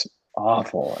looks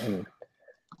awful. And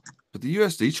But the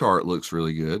USD chart looks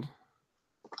really good.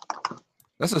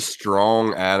 That's a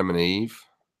strong Adam and Eve.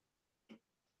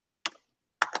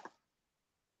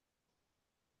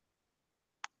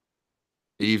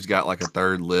 Eve's got like a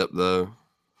third lip though.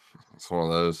 It's one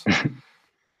of those.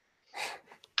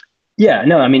 yeah,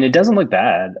 no, I mean, it doesn't look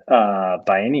bad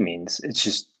by any means. It's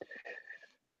just,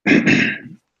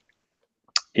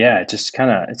 yeah, it just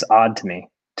kind of, it's odd to me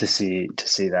to see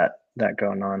that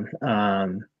going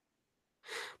on.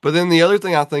 But then the other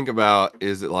thing I think about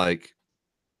is that like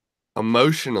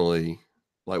emotionally,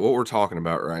 like what we're talking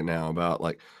about right now about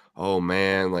like, oh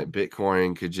man, like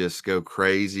Bitcoin could just go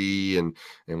crazy and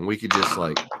we could just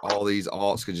like all these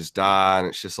alts could just die, and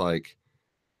it's just like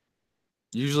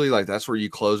usually like that's where you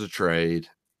close a trade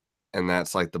and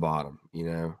that's like the bottom, you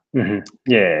know. Mm-hmm.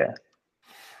 Yeah.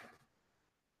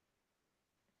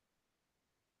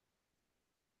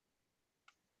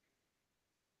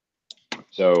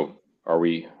 So are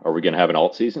we going to have an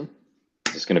alt season?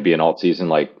 Is this going to be an alt season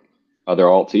like other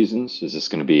alt seasons? Is this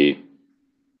going to be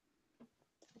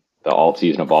the alt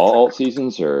season of all alt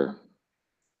seasons, or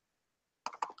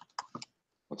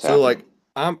what's So happening?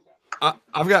 like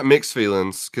I've got mixed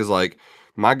feelings because like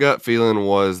my gut feeling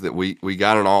was that we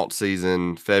got an alt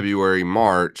season February,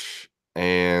 March,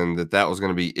 and that was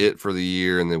going to be it for the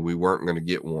year, and that we weren't going to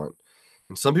get one.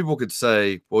 And some people could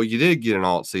say, well, you did get an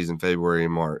alt season February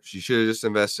and March. You should have just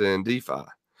invested in DeFi.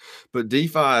 But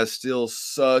DeFi is still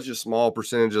such a small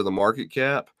percentage of the market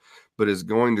cap, but is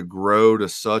going to grow to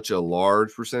such a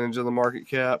large percentage of the market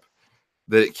cap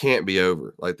that it can't be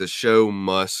over. Like the show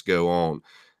must go on.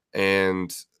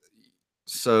 And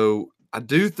so I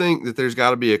do think that there's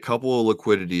got to be a couple of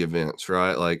liquidity events,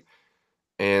 right? Like,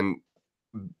 and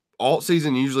alt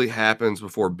season usually happens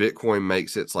before Bitcoin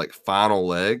makes its like final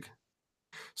leg.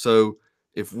 So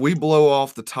if we blow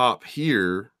off the top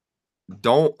here,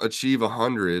 don't achieve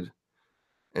 100,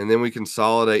 and then we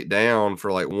consolidate down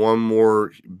for like one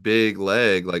more big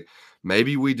leg, like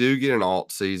maybe we do get an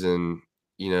alt season,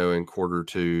 you know, in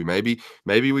Q2.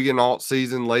 Maybe we get an alt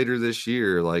season later this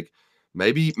year. Like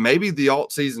maybe the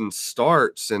alt season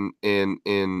starts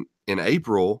in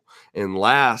April and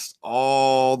lasts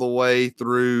all the way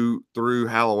through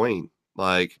Halloween.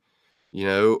 Like,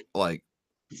 like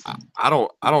I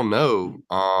don't know.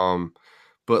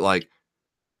 But like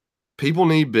people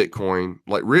need Bitcoin.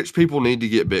 Like rich people need to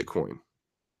get Bitcoin.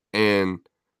 And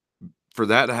for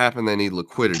that to happen, they need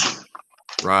liquidity,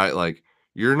 right? Like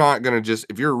you're not going to just,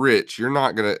 if you're rich, you're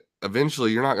not going to,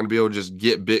 eventually you're not going to be able to just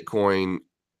get Bitcoin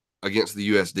against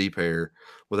the USD pair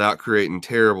without creating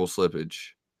terrible slippage.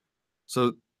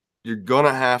 So you're going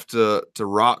to have to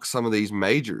rock some of these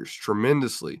majors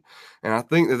tremendously. And I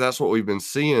think that that's what we've been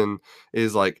seeing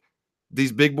is like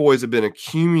these big boys have been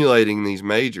accumulating these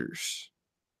majors.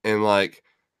 And like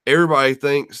everybody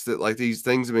thinks that like these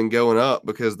things have been going up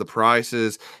because the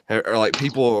prices are like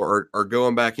people are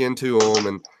going back into them.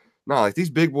 And no, like these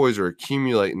big boys are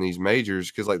accumulating these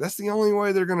majors because like that's the only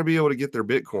way they're going to be able to get their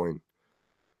Bitcoin.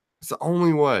 It's the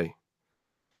only way.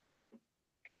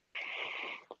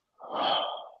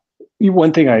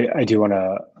 One thing I do want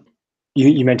to,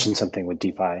 you mentioned something with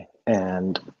DeFi,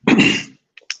 and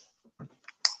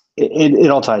it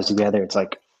all ties together. It's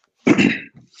like,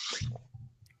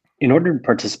 in order to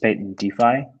participate in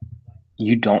DeFi,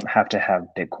 you don't have to have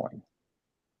Bitcoin.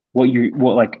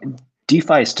 Like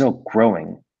DeFi is still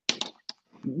growing.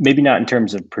 Maybe not in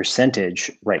terms of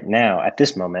percentage right now at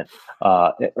this moment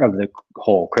of the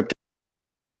whole crypto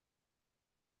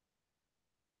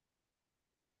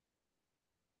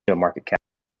market cap.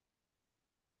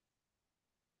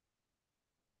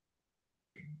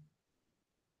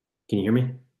 Can you hear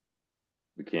me?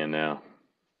 We can now.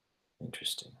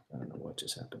 Interesting. I don't know what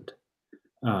just happened.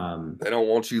 They don't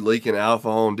want you leaking alpha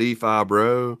on DeFi,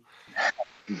 bro.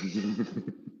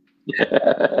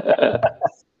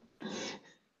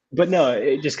 But no,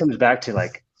 it just comes back to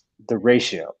like the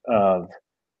ratio of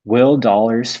will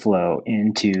dollars flow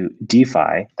into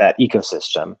DeFi, that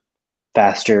ecosystem,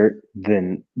 faster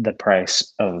than the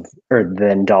price of, or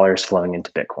than dollars flowing into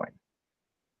Bitcoin.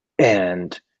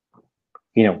 And,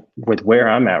 with where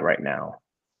I'm at right now,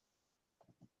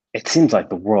 it seems like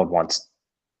the world wants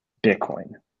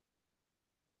Bitcoin.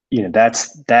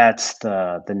 That's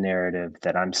the narrative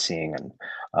that I'm seeing. And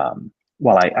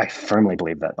while I firmly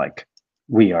believe that like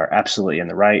we are absolutely in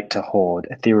the right to hold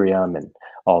Ethereum and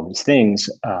all these things,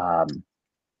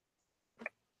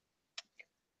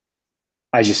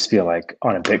 I just feel like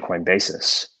on a Bitcoin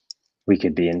basis, we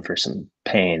could be in for some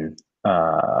pain,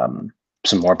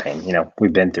 some more pain.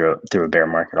 We've been through a bear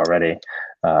market already,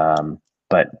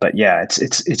 but yeah,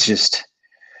 it's just.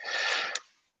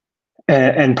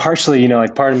 And partially,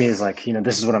 like part of me is like,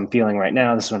 this is what I'm feeling right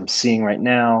now. This is what I'm seeing right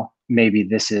now. Maybe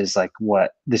this is the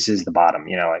bottom,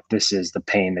 like this is the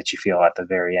pain that you feel at the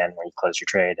very end when you close your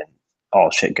trade and all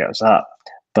shit goes up.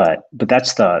 But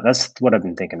that's what I've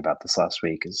been thinking about this last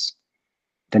week is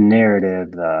the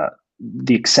narrative,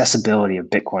 the accessibility of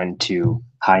Bitcoin to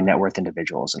high net worth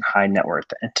individuals and high net worth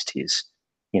entities.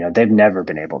 They've never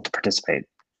been able to participate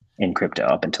in crypto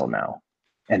up until now.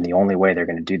 And the only way they're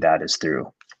going to do that is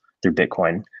through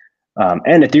Bitcoin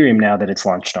and Ethereum now that it's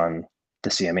launched on the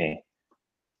CME.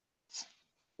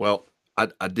 Well,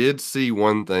 I did see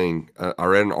one thing. I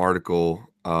read an article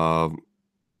the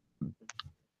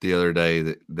other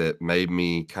day that made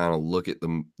me kind of look at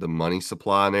the money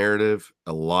supply narrative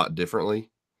a lot differently.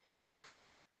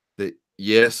 That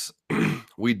yes,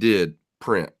 we did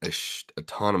print a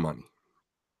ton of money,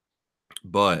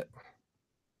 but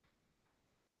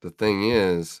the thing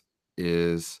is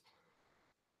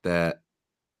that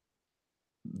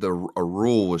a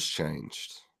rule was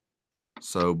changed.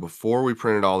 So before we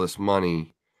printed all this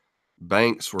money,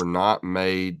 banks were not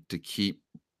made to keep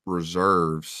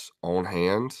reserves on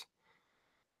hand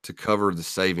to cover the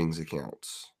savings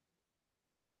accounts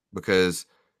because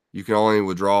you can only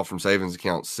withdraw from savings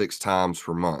accounts 6 times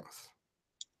per month.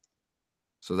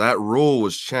 So that rule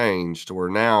was changed to where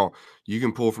now you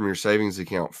can pull from your savings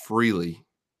account freely,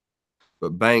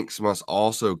 but banks must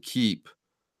also keep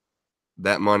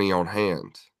that money on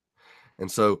hand.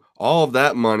 And so all of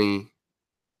that money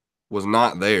was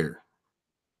not there,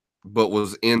 but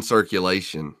was in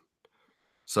circulation.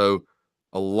 So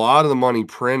a lot of the money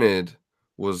printed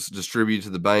was distributed to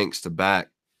the banks to back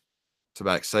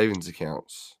savings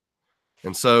accounts.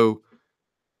 And so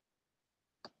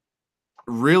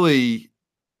really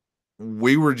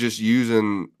we were just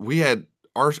we had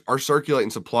our circulating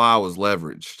supply was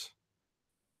leveraged.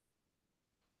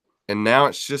 And now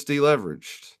it's just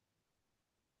deleveraged.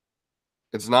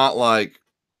 It's not like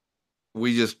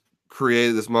we just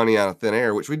created this money out of thin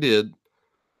air, which we did,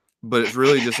 but it's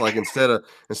really just like instead of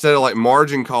like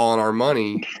margin calling our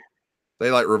money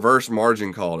they like reverse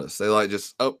margin called us. They like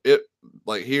just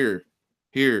like here,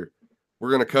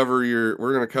 we're gonna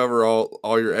cover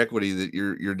all your equity that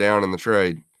you're down in the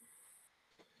trade.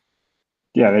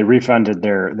 Yeah, they refunded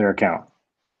their account.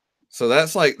 So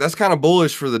that's kind of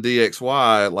bullish for the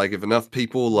DXY. Like if enough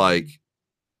people like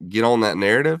get on that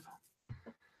narrative.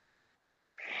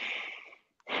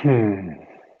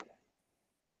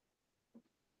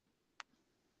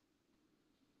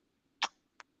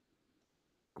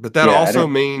 But that also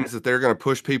means that they're going to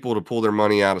push people to pull their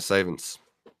money out of savings.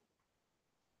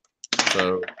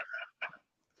 So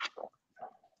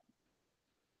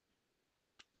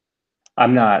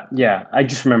I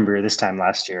just remember this time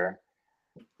last year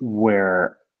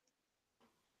where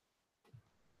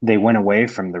they went away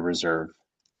from the reserve,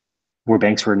 where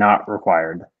banks were not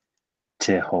required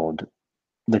to hold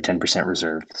the 10%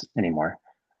 reserves anymore.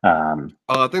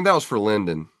 I think that was for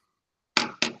Linden.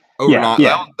 Overnight,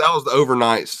 yeah. That was the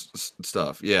overnight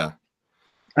stuff. Yeah.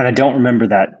 And I don't remember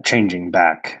that changing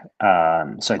back.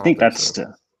 So I think that's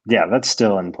still, that's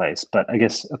still in place. But I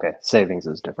guess, savings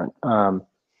is different. The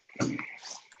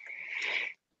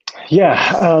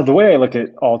way I look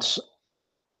at alts,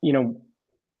 I'm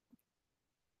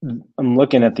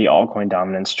looking at the altcoin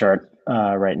dominance chart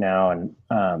right now, and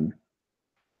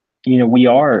we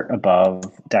are above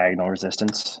diagonal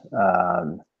resistance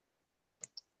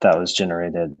that was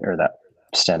generated, or that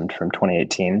stemmed from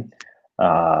 2018.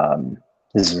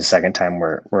 This is the second time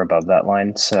we're above that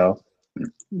line, so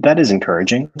that is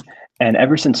encouraging. And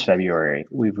ever since February,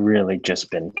 we've really just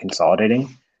been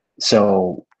consolidating.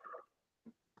 So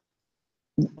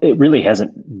it really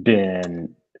hasn't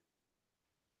been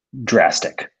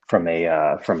drastic from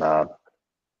a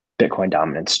Bitcoin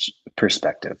dominance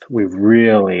perspective. We've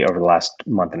really, over the last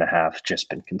month and a half, just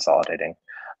been consolidating,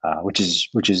 which is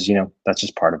that's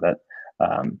just part of it.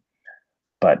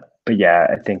 But yeah,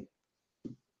 I think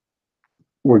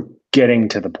we're getting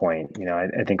to the point.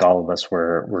 I think all of us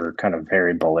were kind of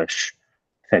very bullish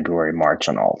February, March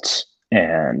on alts,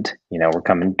 and we're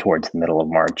coming towards the middle of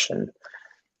March, and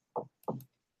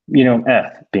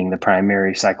ETH being the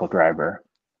primary cycle driver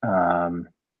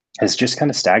has just kind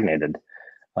of stagnated.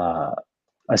 I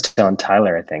was telling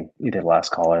Tyler, I think either the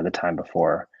last call or the time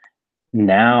before,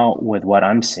 now with what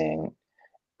I'm seeing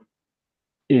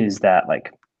is that,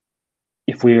 like,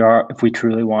 if we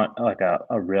truly want like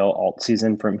a real alt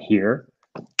season from here,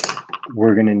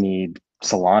 we're going to need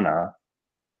Solana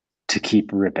to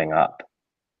keep ripping up,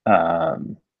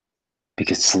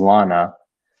 because Solana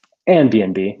and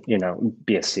BNB,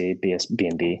 BSC,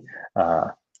 BNB,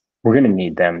 we're going to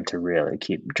need them to really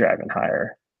keep driving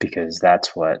higher, because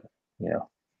that's what,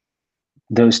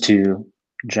 those two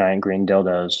giant green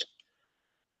dildos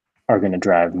are going to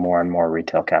drive more and more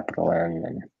retail capital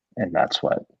in, and that's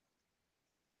what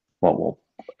will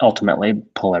ultimately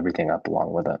pull everything up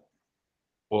along with it.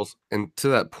 Well, and to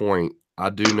that point,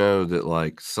 I do know that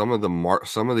like some of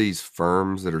these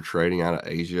firms that are trading out of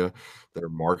Asia that are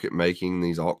market making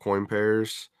these altcoin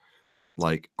pairs,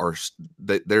 like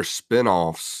they're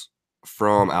spinoffs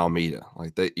from Alameda.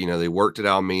 Like they worked at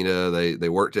Alameda, they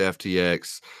worked at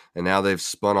FTX, and now they've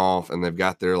spun off and they've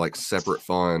got their like separate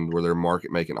fund where they're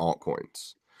market making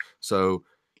altcoins. So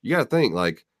you got to think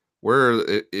like,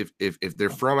 if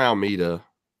they're from Alameda,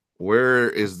 where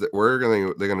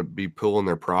are they're gonna be pulling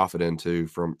their profit into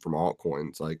from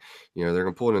altcoins? Like, they're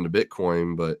gonna pull it into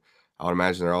Bitcoin, but I would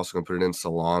imagine they're also gonna put it in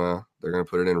Solana. They're gonna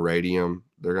put it in Radium.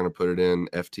 They're gonna put it in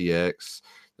FTX.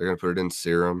 They're gonna put it in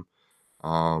Serum,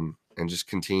 and just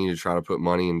continue to try to put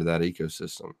money into that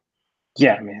ecosystem.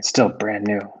 Yeah, I mean, it's still brand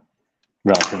new,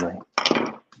 relatively,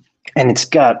 and it's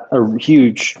got a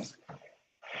huge.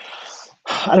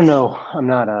 I don't know. I'm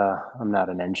not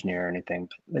an engineer or anything,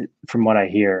 but from what I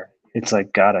hear, it's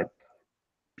like got a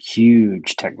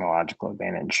huge technological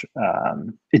advantage.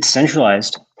 It's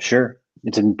centralized, sure.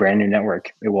 It's a brand new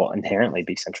network. It will inherently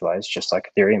be centralized, just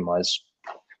like Ethereum was.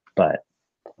 But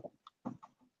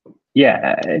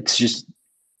yeah, it's just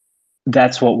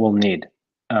that's what we'll need.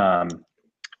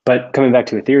 But coming back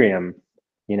to Ethereum,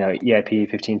 EIP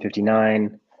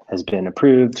 1559 has been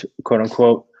approved, quote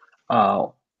unquote.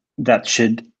 That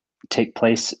should take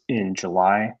place in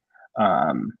July.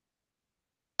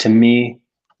 To me,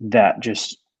 that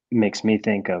just makes me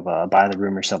think of buy the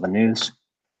rumor, sell the news.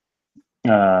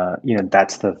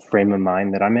 That's the frame of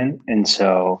mind that I'm in. And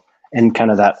so, and kind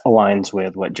of that aligns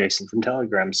with what Jason from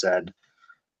Telegram said.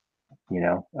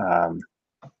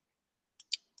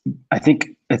 I think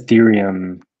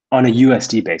Ethereum on a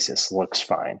USD basis looks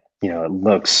fine. It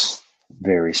looks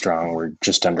very strong. We're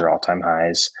just under all-time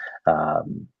highs.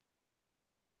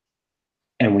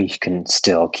 And we can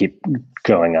still keep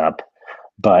going up.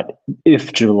 But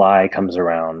if July comes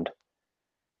around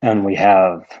and we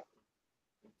have,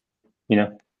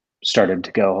 started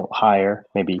to go higher,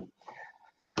 maybe,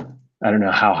 I don't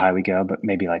know how high we go, but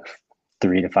maybe like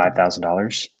 $3,000 to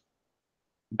 $5,000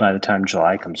 by the time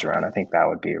July comes around, I think that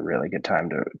would be a really good time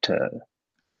to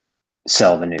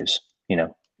sell the news.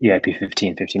 EIP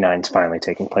 1559 is finally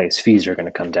taking place. Fees are going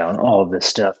to come down. All of this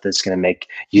stuff that's going to make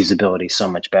usability so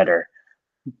much better.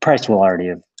 Price will already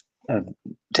have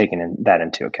taken that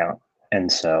into account.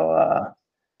 And so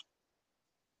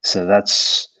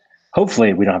that's,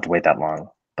 hopefully we don't have to wait that long.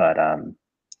 But I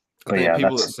think yeah,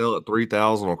 people that sell at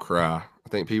 3,000 will cry. I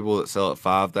think people that sell at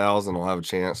 5,000 will have a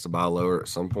chance to buy lower at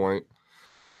some point.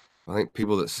 I think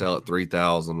people that sell at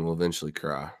 3,000 will eventually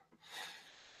cry.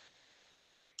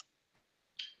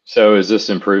 So is this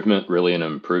improvement really an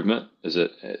improvement? Is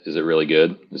it really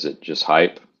good? Is it just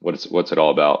hype? What's it all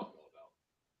about?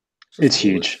 It's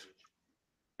huge.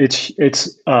 It's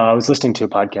I was listening to a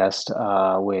podcast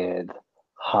with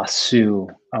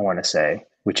Hasu, I want to say,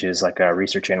 which is like a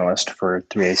research analyst for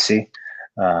 3AC,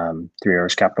 Three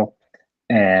Arrows Capital.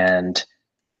 And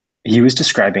he was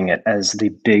describing it as the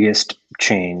biggest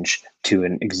change to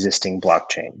an existing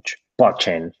blockchain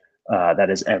that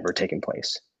has ever taken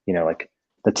place. Like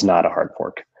that's not a hard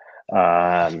fork.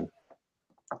 And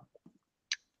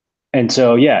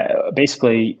so, yeah,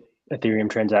 basically Ethereum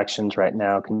transactions right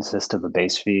now consist of a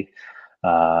base fee,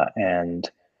 and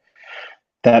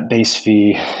that base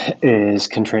fee is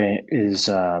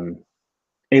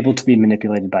able to be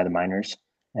manipulated by the miners.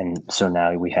 And so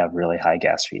now we have really high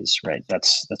gas fees, right?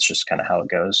 That's just kind of how it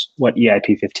goes. What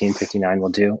EIP 1559 will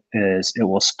do is it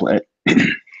will split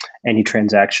any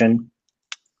transaction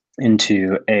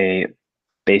into a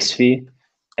base fee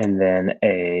and then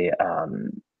a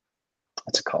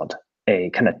what's it called? A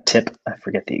kind of tip. I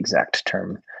forget the exact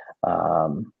term. A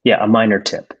miner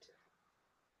tip.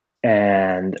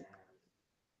 And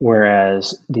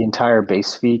whereas the entire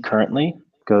base fee currently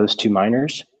goes to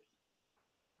miners,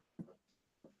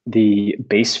 the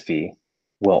base fee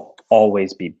will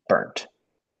always be burnt.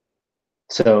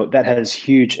 So that has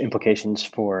huge implications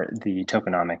for the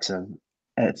tokenomics of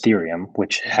Ethereum,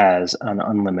 which has an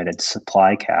unlimited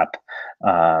supply cap.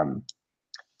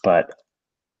 But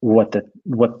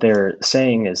what they're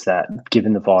saying is that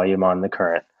given the volume on the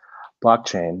current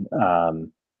blockchain,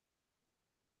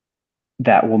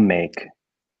 that will make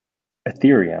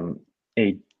Ethereum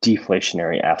a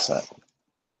deflationary asset,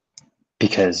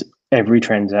 because every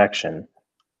transaction,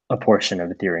 a portion of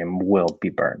Ethereum will be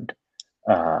burned.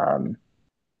 And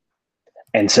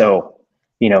so,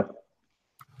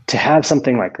 to have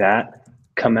something like that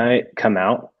come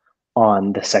out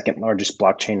on the second largest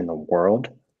blockchain in the world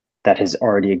that has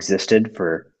already existed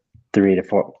for 3 to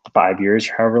 5 years,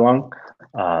 however long,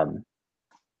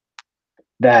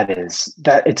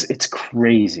 it's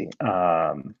crazy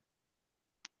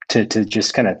to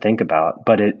just kind of think about.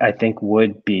 But it, I think,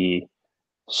 would be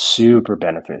super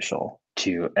beneficial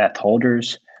to ETH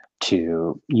holders,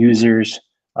 to users,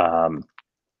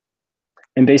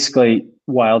 and basically,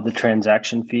 while the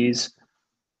transaction fees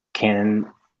can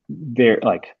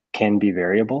be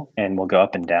variable and will go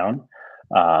up and down,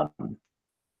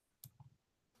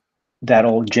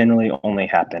 that'll generally only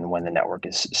happen when the network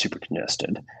is super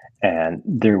congested, and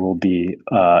it will be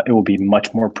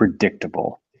much more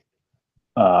predictable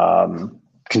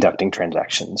conducting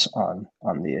transactions on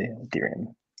the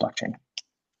Ethereum blockchain.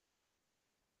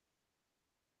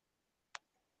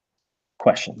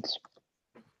 Questions?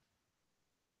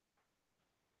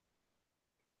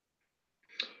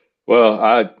 Well,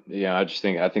 I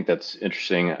think that's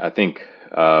interesting. I think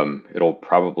it'll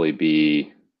probably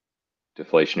be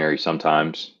deflationary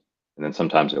sometimes, and then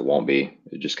sometimes it won't be.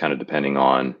 It just kind of depending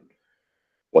on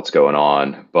what's going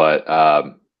on. But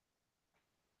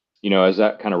as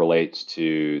that kind of relates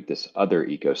to this other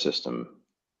ecosystem,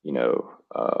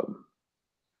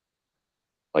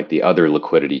 like the other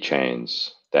liquidity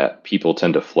chains that people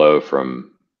tend to flow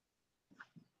from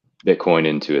Bitcoin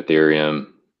into Ethereum.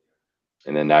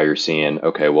 And then now you're seeing,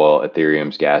 okay, well,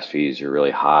 Ethereum's gas fees are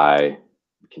really high.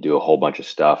 We can do a whole bunch of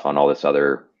stuff on all this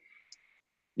other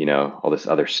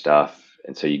stuff.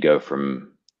 And so you go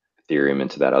from Ethereum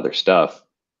into that other stuff.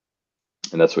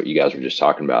 And that's what you guys were just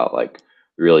talking about. Like,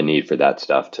 we really need for that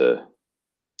stuff to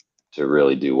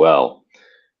really do well,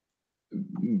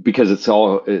 because it's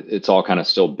all kind of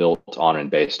still built on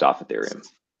and based off Ethereum.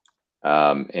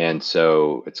 And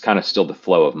so it's kind of still the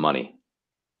flow of money.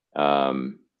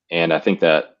 And I think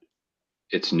that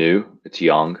it's new, it's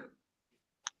young.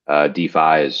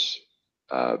 DeFi is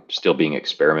still being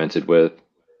experimented with,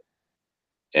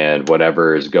 and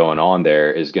whatever is going on there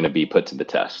is going to be put to the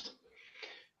test.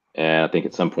 And And I think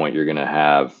at some point you're going to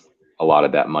have a lot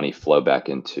of that money flow back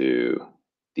into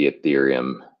the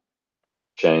Ethereum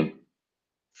chain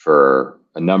for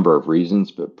a number of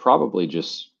reasons, but probably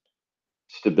just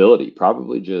stability,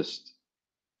 probably just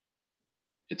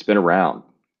it's been around.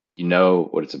 You know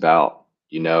what it's about.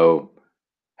 You know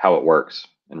how it works.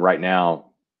 And right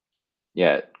now,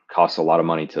 yeah, it costs a lot of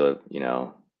money to,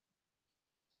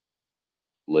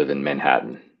 live in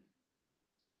Manhattan.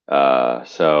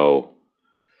 So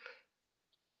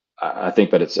I think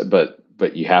that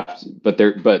but you have to,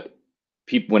 but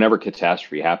people, whenever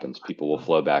catastrophe happens, people will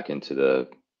flow back into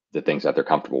the things that they're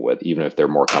comfortable with, even if they're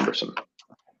more cumbersome,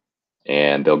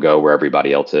 and they'll go where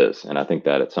everybody else is. And I think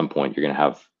that at some point you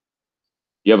have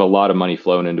a lot of money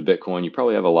flowing into Bitcoin. You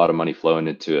probably have a lot of money flowing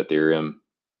into Ethereum.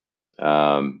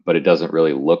 But it doesn't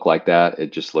really look like that.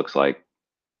 It just looks like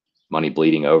money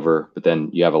bleeding over. But then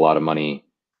you have a lot of money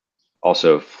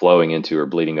also flowing into or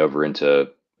bleeding over into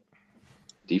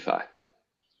DeFi.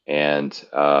 And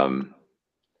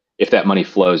if that money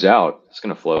flows out, it's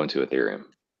going to flow into Ethereum,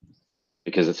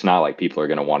 because it's not like people are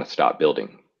going to want to stop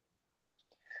building.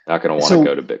 Not going to want to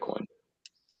go to Bitcoin.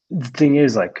 The thing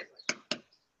is, like,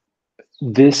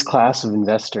 this class of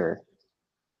investor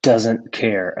doesn't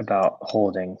care about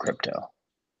holding crypto.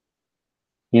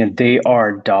 They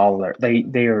are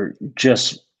they are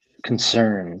just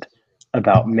concerned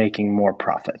about making more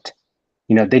profit.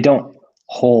 They don't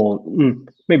hold,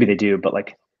 maybe they do, but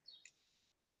like,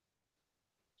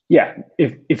 yeah,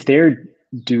 if they're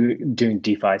doing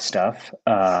DeFi stuff,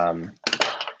 they're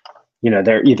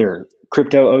either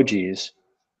crypto OGs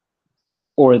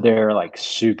or they're like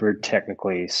super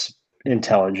technically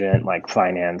intelligent, like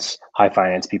high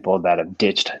finance people that have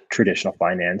ditched traditional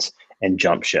finance and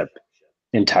jump ship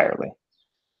entirely.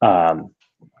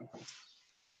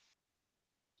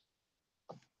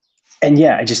 And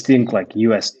yeah, I just think like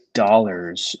US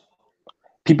dollars,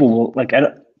 people will like,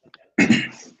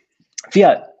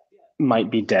 fiat might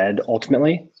be dead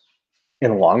ultimately in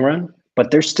the long run,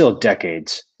 but there's still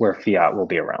decades where fiat will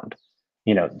be around.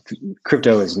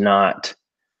 Crypto is not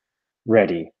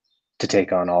ready to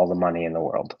take on all the money in the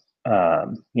world.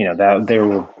 We're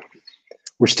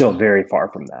still very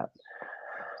far from that.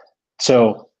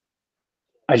 So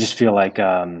I just feel like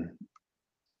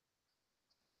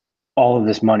all of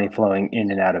this money flowing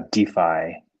in and out of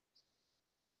DeFi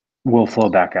will flow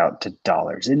back out to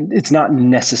dollars. It's not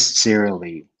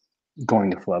necessarily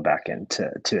going to flow back into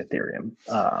Ethereum.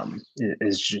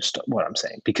 Is just what I'm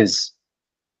saying, because,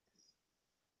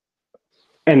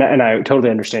 and I totally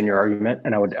understand your argument,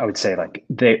 and I would say like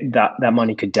that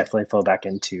money could definitely flow back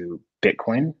into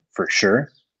Bitcoin for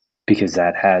sure, because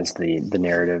that has the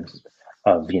narrative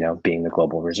of being the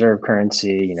global reserve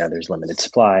currency. There's limited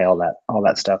supply, all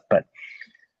that stuff. But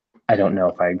I don't know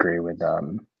if I agree with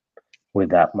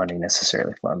that money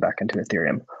necessarily flowing back into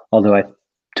Ethereum. Although I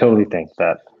totally think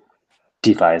that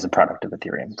DeFi is a product of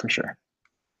Ethereum for sure.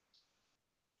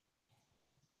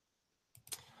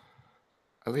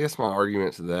 I guess my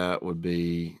argument to that would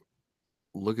be,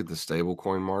 look at the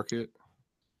stablecoin market.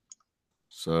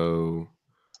 So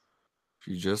if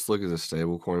you just look at the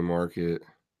stablecoin market,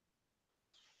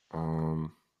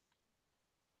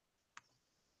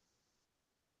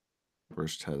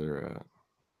 where's Tether at?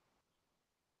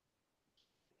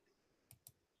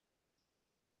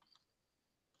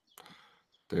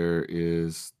 There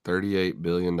is $38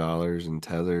 billion in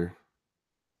Tether.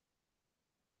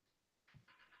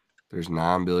 There's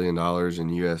 $9 billion in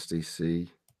USDC.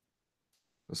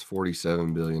 That's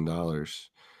 $47 billion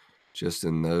just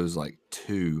in those like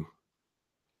two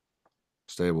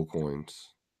stable coins.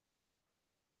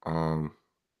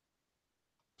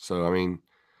 So, I mean,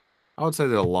 I would say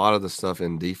that a lot of the stuff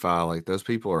in DeFi, like those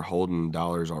people are holding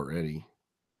dollars already.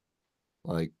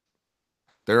 Like,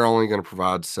 they're only going to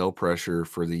provide sell pressure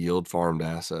for the yield farmed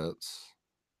assets.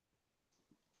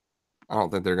 I don't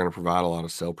think they're going to provide a lot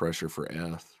of sell pressure for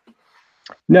ETH.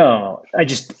 No,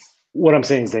 what I'm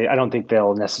saying is I don't think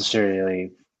they'll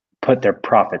necessarily put their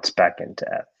profits back into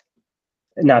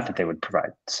ETH. Not that they would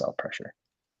provide sell pressure.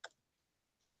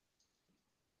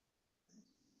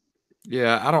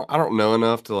 Yeah, I don't know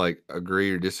enough to like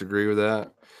agree or disagree with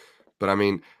that. But I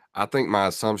mean, I think my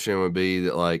assumption would be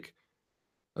that like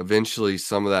eventually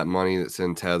some of that money that's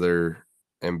in Tether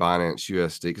and Binance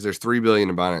USD, because there's $3 billion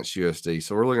in Binance USD.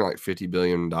 So we're looking at like $50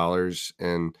 billion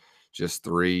in just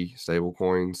 3 stable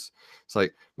coins. It's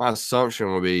like my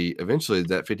assumption would be eventually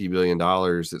that $50 billion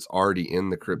that's already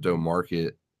in the crypto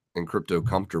market and crypto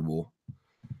comfortable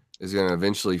is going to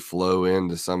eventually flow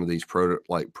into some of these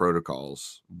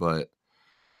protocols. But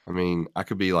I I mean, I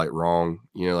could be like wrong.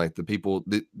 You know, like the people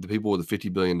with the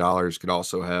 $50 billion could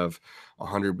also have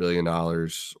 $100 billion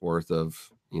worth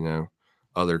of, you know,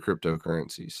 other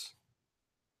cryptocurrencies.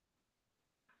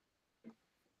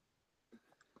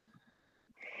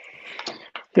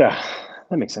 Yeah,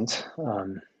 that makes sense.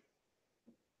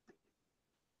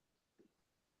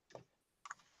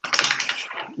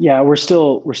 Yeah, we're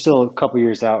still a couple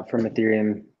years out from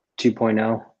Ethereum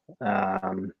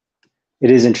 2.0. It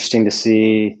is interesting to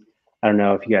see. I don't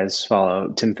know if you guys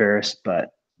follow Tim Ferriss,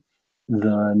 but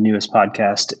the newest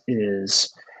podcast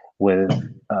is with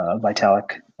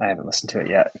Vitalik. I haven't listened to it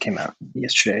yet. It came out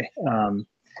yesterday.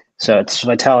 So it's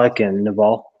Vitalik and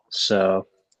Naval. So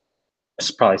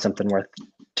it's probably something worth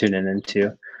tuning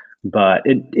into. But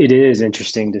it is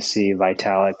interesting to see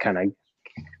Vitalik kind of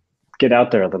get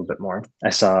out there a little bit more. I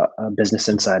saw a Business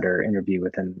Insider interview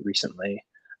with him recently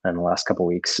in the last couple of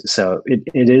weeks. So it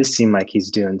is seem like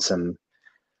he's doing some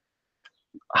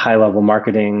high level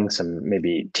marketing, some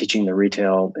maybe teaching the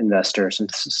retail investor some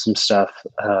stuff,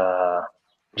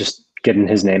 just getting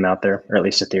his name out there, or at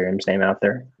least Ethereum's name out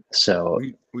there. So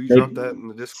will you drop that in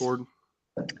the Discord?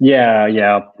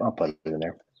 Yeah, I'll put it in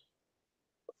there.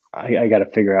 I got to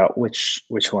figure out which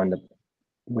one to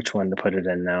put it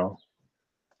in now.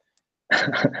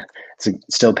 Is it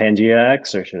still Pangea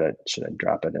X, or should I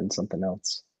drop it in something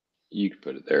else? You can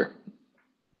put it there.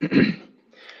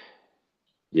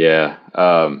 Yeah.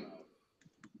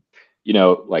 You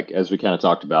know, like as we kind of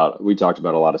talked about, we talked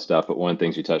about a lot of stuff, but one of the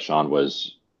things we touched on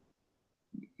was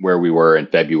where we were in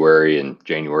February and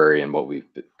January and what we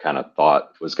kind of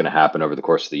thought was going to happen over the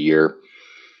course of the year,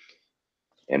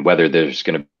 and whether there's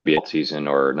going to be alt season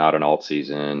or not an alt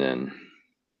season, and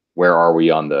where are we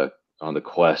on the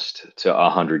quest to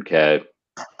 100K.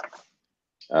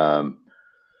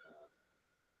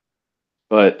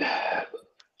 But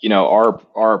you know,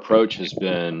 our approach has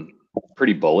been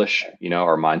pretty bullish. You know,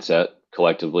 our mindset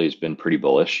collectively has been pretty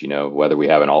bullish. You know, whether we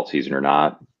have an alt season or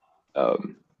not,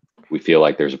 we feel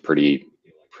like there's a pretty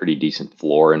decent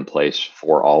floor in place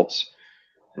for alts,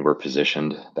 and we're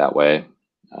positioned that way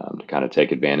to kind of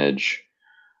take advantage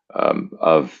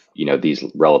of, you know, these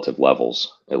relative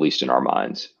levels, at least in our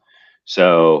minds.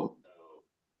 So,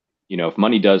 you know, if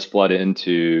money does flood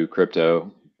into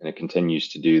crypto and it continues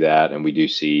to do that, and we do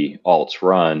see alts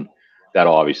run,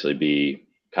 that'll obviously be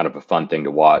kind of a fun thing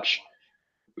to watch.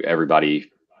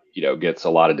 Everybody, you know, gets a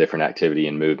lot of different activity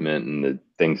and movement and the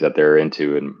things that they're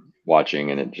into and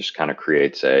watching, and it just kind of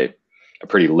creates a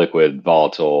pretty liquid,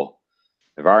 volatile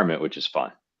environment, which is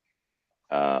fun.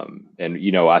 And,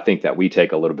 you know, I think that we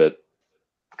take a little bit,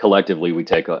 collectively, we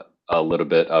take a little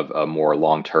bit of a more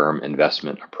long-term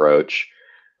investment approach.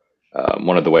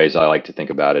 One of the ways I like to think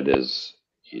about it is,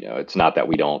 you know, it's not that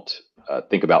we don't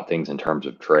think about things in terms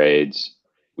of trades.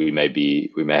 We may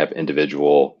have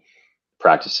individual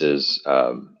practices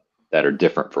that are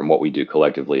different from what we do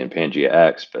collectively in Pangea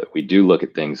X, but we do look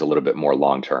at things a little bit more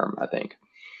long-term, I think,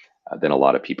 than a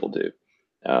lot of people do.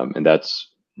 And that's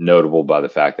notable by the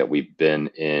fact that we've been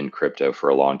in crypto for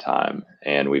a long time,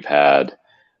 and we've had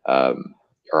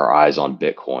our eyes on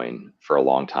Bitcoin for a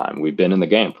long time. We've been in the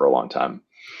game for a long time.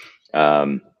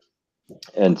 And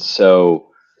so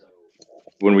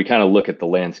when we kind of look at the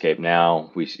landscape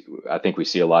now, I think we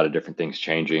see a lot of different things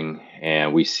changing,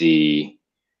 and we see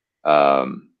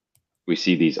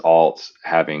these alts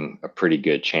having a pretty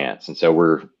good chance. And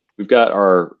so we've got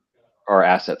our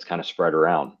assets kind of spread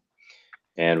around.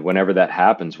 And whenever that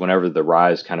happens, whenever the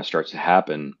rise kind of starts to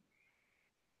happen,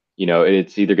 you know,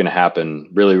 it's either going to happen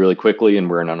really, really quickly and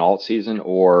we're in an alt season,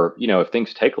 or, you know, if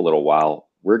things take a little while,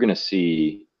 we're going to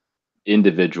see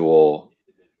individual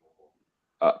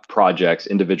projects,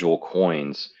 individual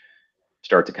coins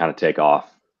start to kind of take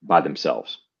off by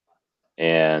themselves.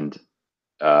 And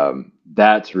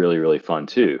that's really, really fun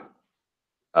too,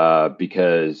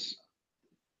 because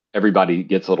everybody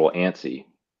gets a little antsy,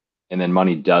 and then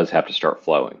money does have to start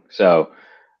flowing. So,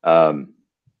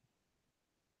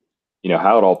 you know,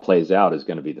 how it all plays out is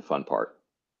going to be the fun part.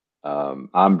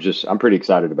 I'm pretty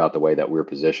excited about the way that we're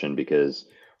positioned, because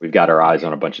we've got our eyes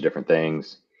on a bunch of different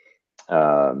things.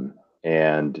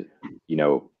 And, you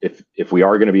know, if we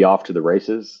are going to be off to the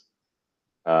races,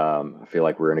 I feel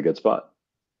like we're in a good spot.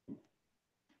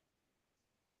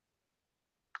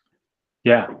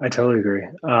 Yeah, I totally agree.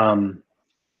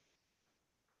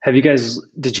 Did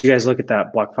you guys look at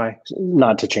that BlockFi?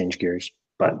 Not to change gears,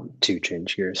 but to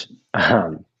change gears.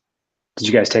 Did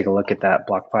you guys take a look at that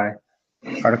BlockFi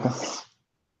article?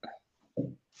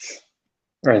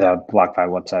 Or the BlockFi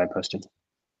website I posted?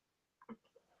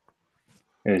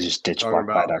 It was just ditch Are you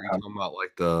BlockFi.com. talking about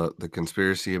like the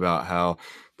conspiracy about how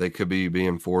they could be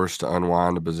being forced to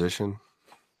unwind a position?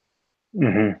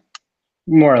 Mm-hmm.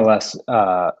 More or less.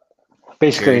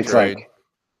 Basically, Carry it's trade? like,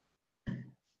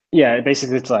 yeah,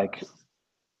 basically it's like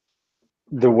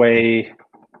the way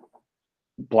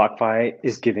BlockFi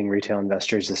is giving retail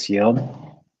investors this yield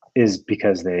is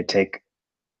because they take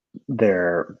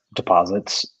their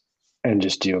deposits and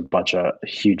just do a bunch of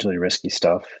hugely risky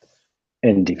stuff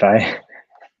in DeFi.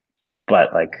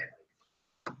 But like,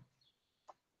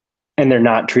 and they're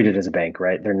not treated as a bank,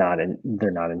 right? They're not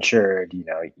insured. You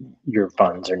know, your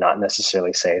funds are not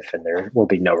necessarily safe, and there will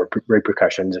be no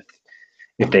repercussions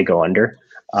if they go under.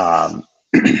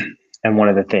 And one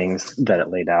of the things that it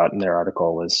laid out in their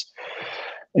article was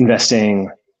investing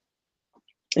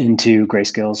into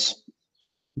Grayscale's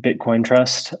Bitcoin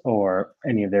Trust or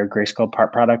any of their Grayscale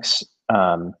products.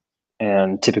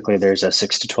 And typically there's a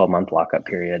 6 to 12 month lockup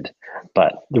period.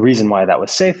 But the reason why that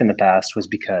was safe in the past was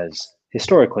because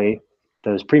historically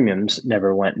those premiums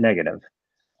never went negative.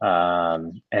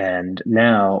 And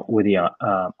now with the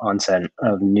onset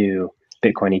of new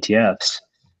Bitcoin ETFs,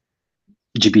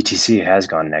 GBTC has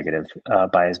gone negative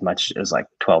by as much as like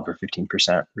 12 or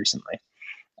 15% recently.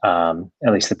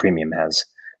 At least the premium has.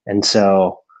 And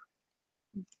so,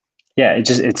 yeah,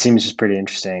 it seems just pretty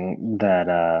interesting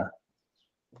that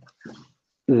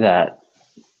that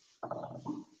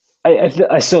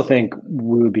I still think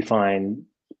we would be fine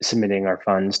submitting our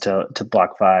funds to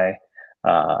BlockFi,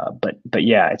 but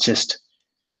yeah, it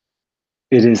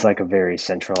is like a very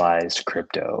centralized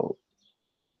crypto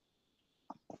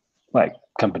like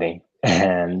company,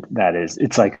 and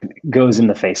it's like goes in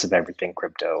the face of everything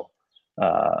crypto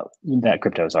that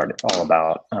crypto is all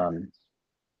about.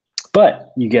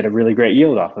 But you get a really great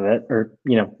yield off of it, or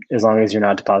as long as you're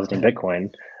not depositing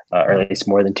Bitcoin, or at least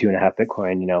more than 2.5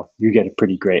 Bitcoin, you get a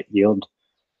pretty great yield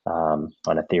on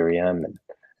Ethereum and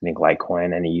I think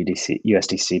Litecoin, any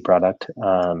USDC product.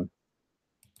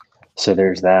 So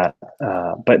there's that.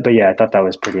 But yeah, I thought that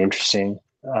was pretty interesting.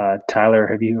 Tyler,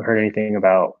 have you heard anything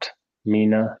about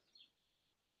Mina?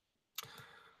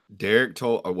 Derek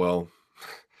told. Well,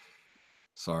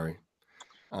 sorry.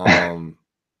 I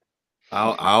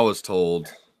was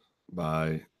told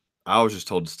I was just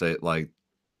told to state like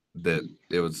that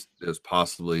it was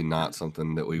possibly not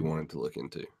something that we wanted to look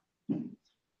into.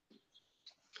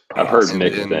 I've heard And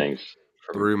mixed things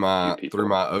through my people.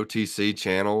 OTC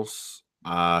channels.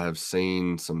 I have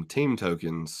seen some team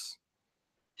tokens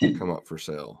come up for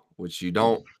sale, which you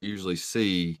don't usually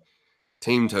see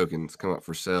team tokens come up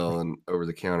for sale in over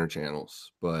the counter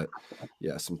channels. But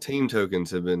yeah, some team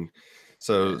tokens have been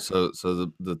so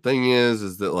the thing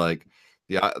is that like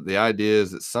the idea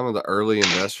is that some of the early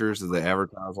investors that they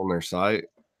advertise on their site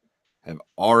have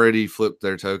already flipped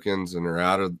their tokens and are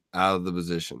out of the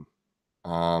position,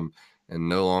 and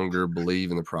no longer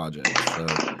believe in the project. So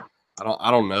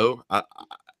I don't know.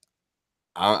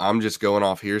 I'm just going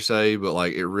off hearsay, but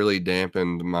like it really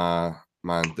dampened my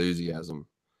enthusiasm.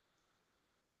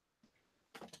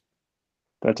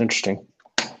 That's interesting.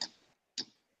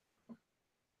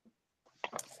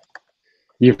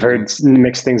 You've heard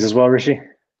mixed things as well, Rishi?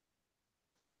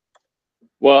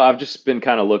 Well, I've just been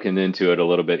kind of looking into it a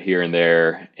little bit here and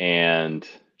there and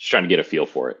just trying to get a feel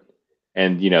for it.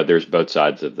 And, there's both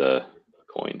sides of the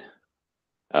coin.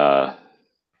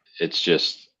 It's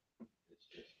just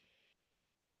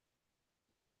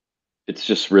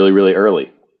really, really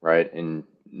early, right? And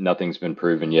nothing's been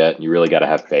proven yet. And you really got to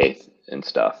have faith in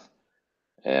stuff.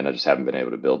 And I just haven't been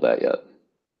able to build that yet.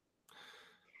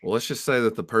 Well, let's just say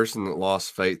that the person that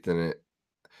lost faith in it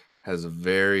has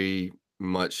very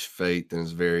much faith and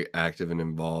is very active and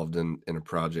involved in a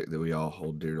project that we all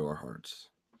hold dear to our hearts.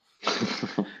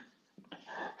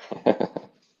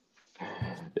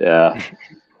 Yeah.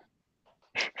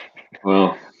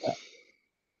 Well,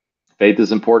 faith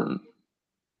is important.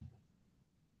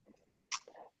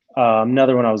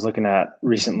 Another one I was looking at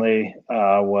recently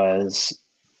was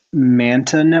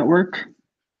Manta Network.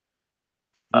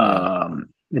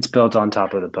 It's built on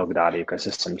top of the Polkadot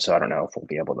ecosystem, so I don't know if we'll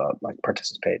be able to like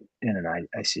participate in an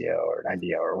ICO or an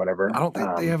IDO or whatever. I don't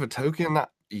think they have a token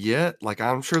yet. Like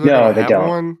I'm sure No, gonna they have don't.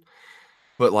 one,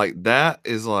 but like that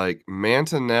is like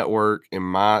Manta Network, in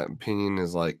my opinion,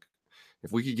 is like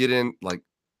if we could get in, like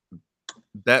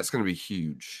that's gonna be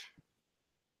huge.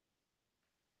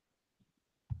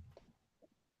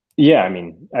 Yeah, I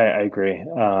mean, I agree.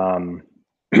 I'm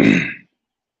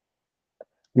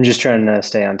just trying to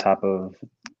stay on top of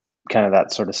kind of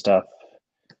that sort of stuff.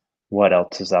 What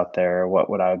else is out there?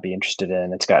 What I would be interested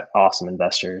in? It's got awesome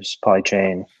investors: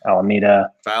 Polychain, Alameda,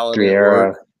 Valid 3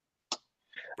 Arrow.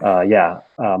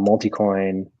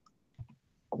 Multicoin.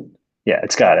 Yeah,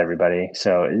 it's got everybody.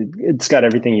 So it's got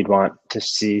everything you'd want to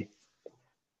see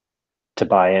to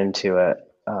buy into it.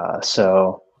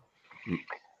 So,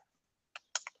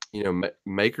 you know,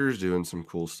 Maker's doing some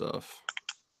cool stuff.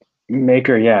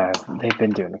 Maker, yeah, they've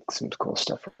been doing some cool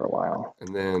stuff for a while.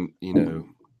 And then, you know,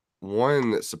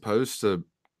 one that's supposed to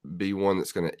be one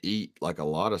that's going to eat like a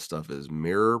lot of stuff is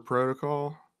Mirror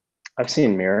Protocol. I've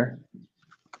seen Mirror.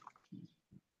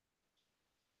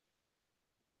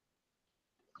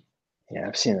 Yeah,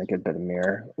 I've seen a good bit of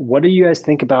Mirror. What do you guys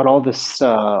think about all this?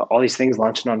 All these things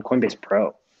launching on Coinbase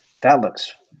Pro. That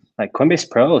looks like Coinbase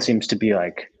Pro seems to be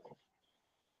like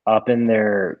up in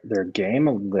their game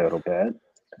a little bit.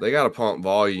 They got to pump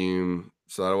volume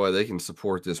so that way they can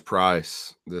support this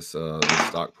price, this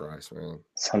stock price, man.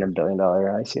 It's $100 billion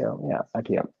ICO. Yeah,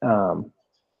 IPO.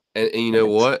 And you know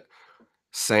what?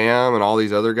 Sam and all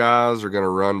these other guys are going to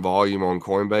run volume on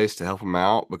Coinbase to help them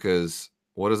out, because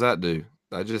what does that do?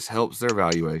 That just helps their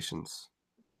valuations.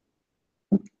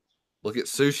 Look at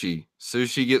Sushi.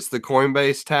 Sushi gets the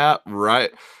Coinbase tap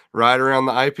right around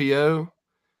the IPO.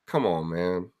 Come on,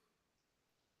 man.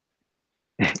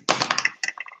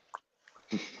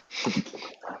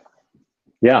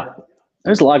 Yeah,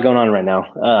 there's a lot going on right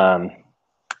now.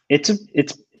 It's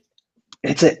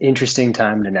an interesting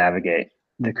time to navigate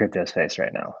the crypto space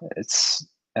right now. It's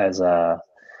as a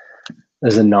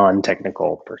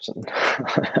non-technical person.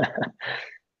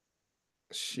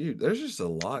 Shoot, there's just a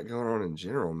lot going on in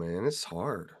general, man. It's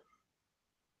hard.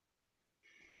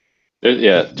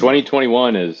 Yeah,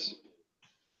 2021 it's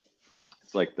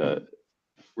like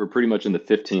we're pretty much in the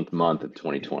 15th month of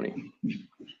 2020.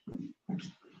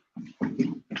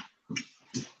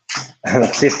 The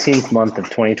 15th month of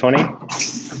 2020.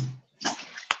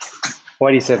 Why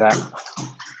do you say that?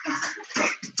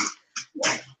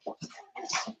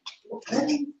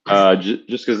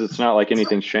 Just because it's not like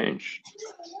anything's changed.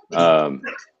 You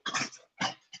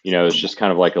know, it's just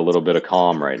kind of like a little bit of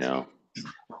calm right now.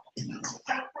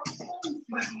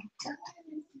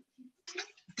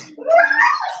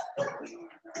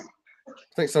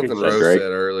 I think something Rose said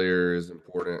earlier is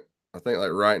important. I think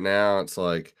like right now it's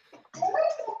like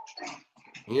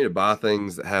you need to buy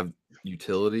things that have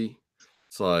utility.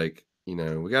 It's like, you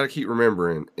know, we got to keep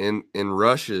remembering in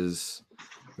rushes,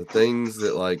 the things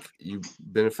that like you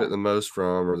benefit the most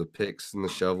from are the picks and the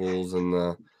shovels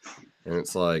and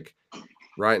it's like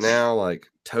right now, like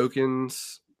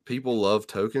tokens, people love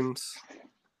tokens.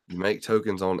 You make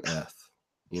tokens on ETH,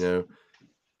 you know,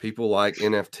 people like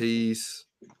NFTs.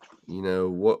 You know,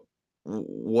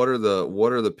 what are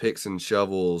the picks and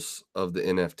shovels of the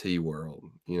NFT world,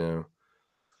 you know?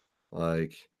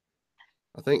 Like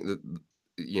I think that,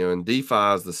 you know, and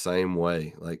DeFi is the same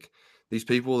way. Like these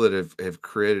people that have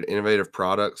created innovative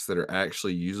products that are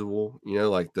actually usable, you know,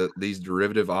 like these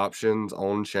derivative options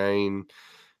on chain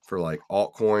for like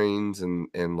altcoins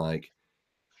and like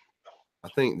I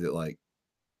think that like,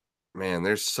 man,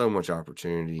 there's so much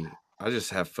opportunity. I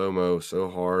just have FOMO so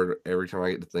hard every time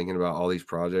I get to thinking about all these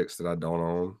projects that I don't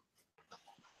own.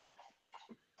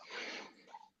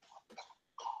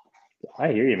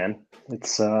 I hear you, man.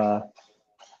 It's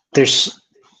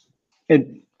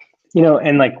you know,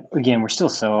 and like again, we're still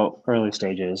so early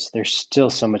stages. There's still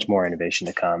so much more innovation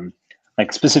to come,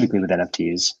 like specifically with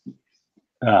NFTs.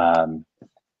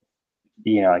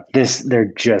 You know, like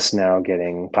they're just now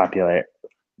getting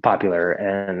popular,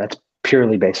 and that's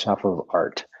purely based off of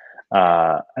art.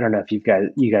 I don't know if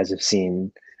you guys have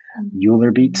seen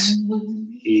Euler Beats,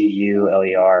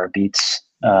 EULER Beats.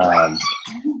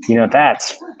 You know,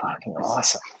 that's fucking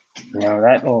awesome. You know,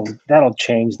 that'll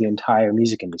change the entire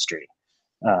music industry.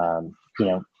 You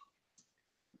know,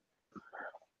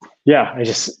 yeah,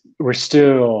 we're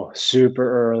still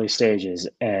super early stages,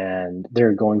 and there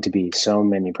are going to be so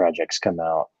many projects come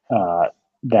out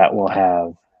that will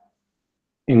have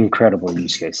incredible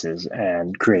use cases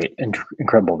and create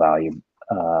incredible value.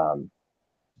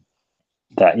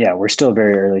 We're still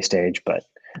very early stage, but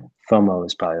FOMO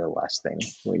is probably the last thing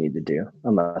we need to do,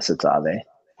 unless it's Aave.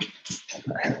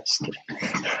 Just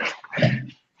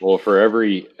kidding. Well, for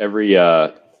every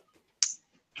 10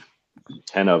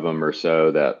 of them or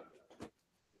so that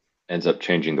ends up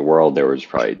changing the world, there was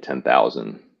probably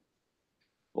 10,000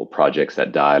 little projects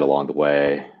that died along the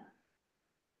way.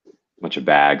 A bunch of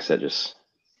bags that just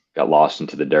got lost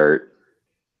into the dirt,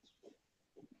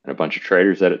 and a bunch of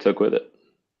traders that it took with it.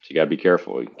 So you got to be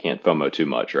careful. You can't FOMO too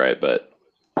much, right? But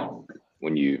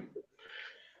when you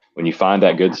find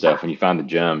that good stuff, when you find the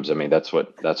gems, I mean, that's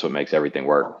what makes everything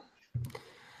work.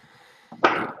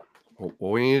 What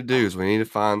we need to do is we need to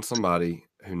find somebody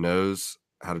who knows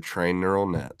how to train neural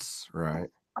nets, right?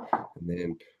 And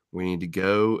then we need to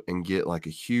go and get like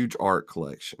a huge art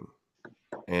collection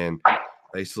and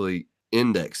basically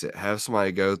index it. Have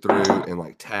somebody go through and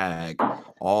like tag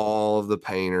all of the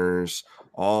painters,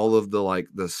 all of the like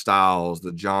the styles,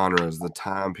 the genres, the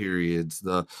time periods,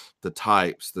 the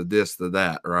types, the this, the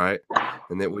that, right?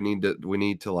 And that we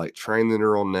need to like train the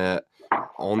neural net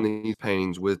on these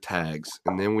paintings with tags,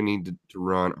 and then we need to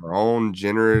run our own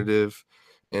generative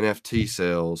NFT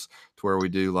sales to where we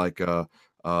do like a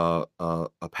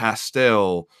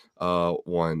pastel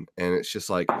one, and it's just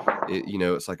like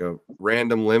it's like a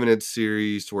random limited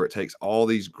series to where it takes all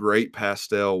these great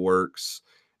pastel works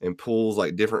and pulls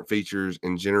like different features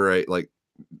and generate like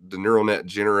the neural net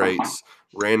generates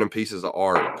random pieces of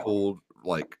art pulled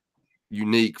like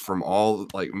unique from all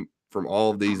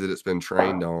of these that it's been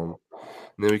trained on.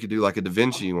 And then we could do like a Da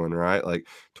Vinci one, right? Like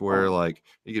to where like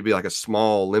it could be like a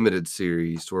small limited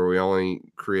series to where we only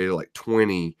created like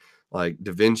 20 like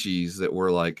Da Vinci's that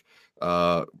were like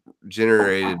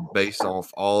generated based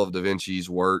off all of Da Vinci's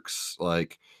works,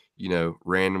 like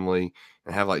randomly,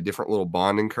 and have like different little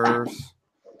bonding curves.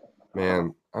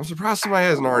 Man, I'm surprised somebody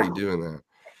hasn't already doing that.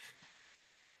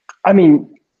 I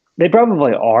mean, they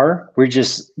probably are.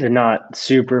 They're not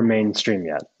super mainstream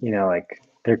yet. Like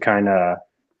they're probably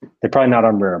not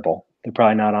on Rarible. They're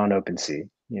probably not on OpenSea.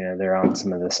 They're on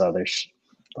some of this other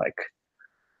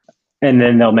and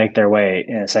then they'll make their way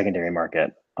in a secondary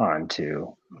market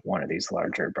onto one of these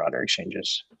larger, broader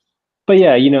exchanges. But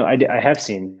yeah, I have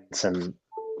seen some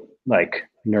like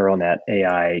neural net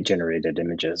AI generated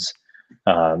images,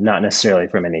 not necessarily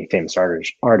from any famous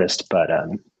artist, but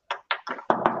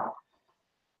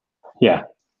yeah,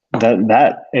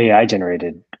 that AI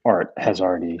generated art has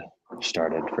already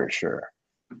started for sure.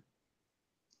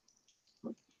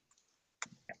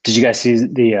 Did you guys see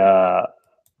the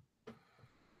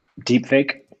deep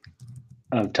fake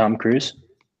of Tom Cruise?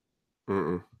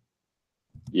 Mm-mm.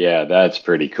 Yeah, that's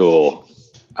pretty cool.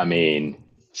 I mean,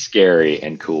 scary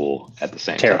and cool at the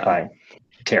same time.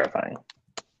 Terrifying.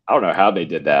 I don't know how they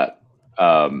did that.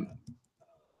 But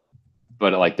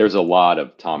like there's a lot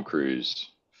of Tom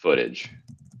Cruise footage.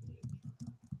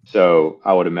 So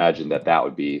I would imagine that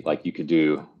would be like you could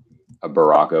do a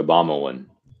Barack Obama one.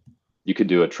 You could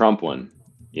do a Trump one,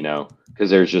 because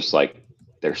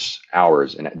there's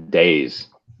hours and days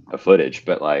of footage,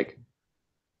 but like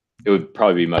it would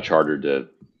probably be much harder to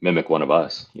mimic one of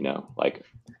us, like.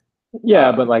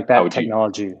 Yeah, but like that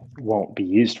technology won't be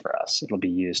used for us. It'll be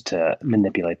used to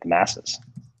manipulate the masses,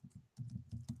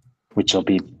 which will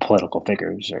be political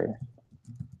figures or,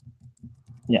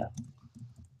 yeah.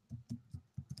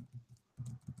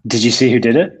 Did you see who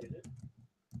did it?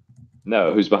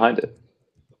 No, who's behind it?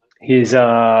 He's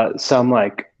some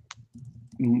like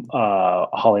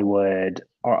Hollywood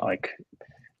or like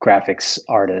graphics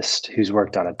artist who's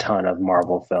worked on a ton of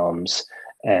Marvel films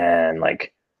and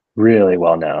like really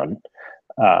well known,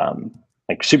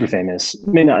 like super famous. I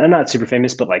mean, not super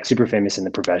famous, but like super famous in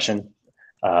the profession.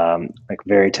 Like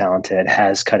very talented,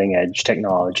 has cutting edge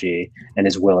technology, and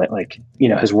is willing,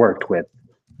 has worked with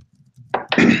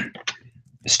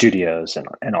studios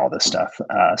and all this stuff.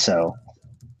 So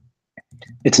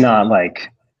it's not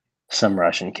like some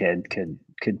Russian kid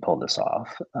could pull this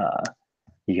off.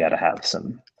 You got to have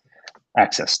some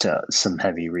access to some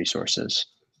heavy resources.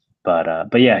 But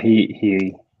yeah,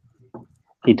 he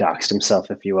doxed himself,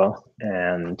 if you will,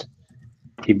 and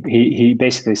he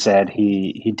basically said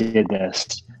he did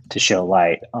this to show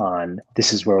light on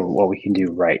this is what we can do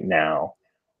right now.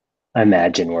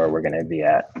 Imagine where we're going to be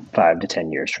at 5 to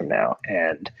 10 years from now,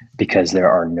 and because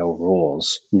there are no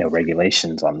rules, no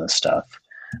regulations on this stuff,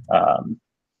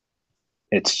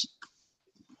 it's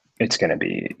going to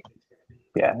be,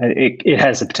 yeah, it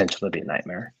has the potential to be a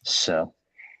nightmare. So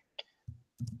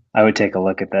I would take a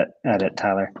look at it,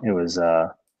 Tyler. It was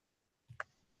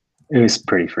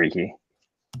pretty freaky,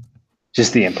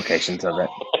 just the implications of it.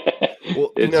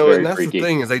 Well, and that's freaky. The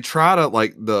thing is they try to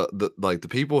like the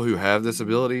people who have this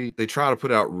ability, they try to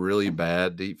put out really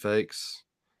bad deep fakes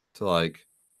to like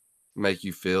make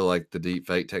you feel like the deep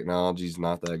fake technology is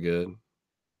not that good.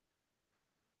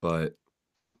 But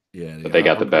yeah, but they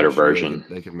got the better version.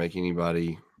 They can make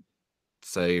anybody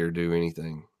say or do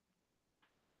anything.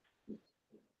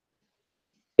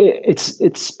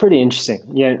 It's pretty interesting.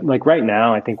 Yeah, like right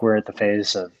now, I think we're at the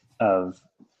phase of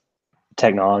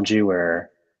technology where,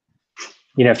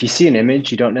 if you see an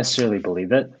image, you don't necessarily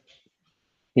believe it.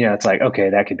 It's like, okay,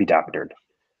 that could be doctored,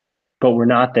 but we're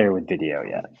not there with video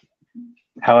yet.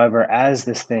 However, as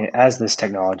this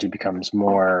technology becomes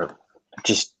more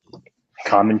just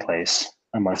commonplace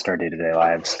amongst our day-to-day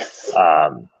lives,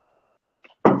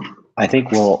 I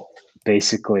think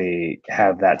basically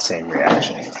have that same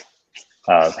reaction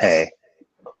of, hey,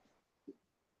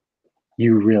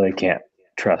 you really can't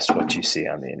trust what you see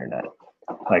on the internet,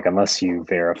 like unless you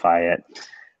verify it,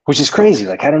 which is crazy.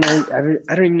 Like I don't know,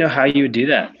 I don't even know how you would do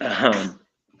that.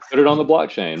 Put it on the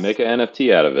blockchain. Make an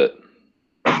NFT out of it.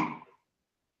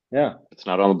 Yeah, If it's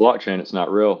not on the blockchain, it's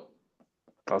not real.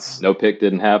 that's No pick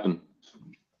didn't happen.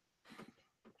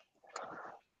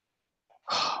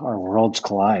 our worlds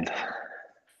collide.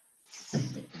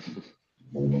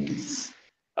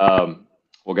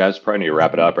 Well, guys, probably need to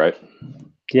wrap it up, right?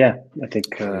 Yeah, I think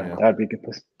Yeah. that'd be a good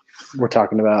place. We're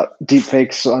talking about deep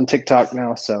fakes on TikTok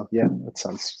now, so yeah, that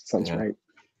sounds Yeah. right.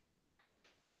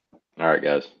 All right,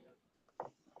 guys.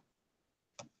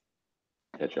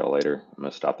 Catch y'all later. I'm going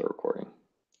to stop the recording.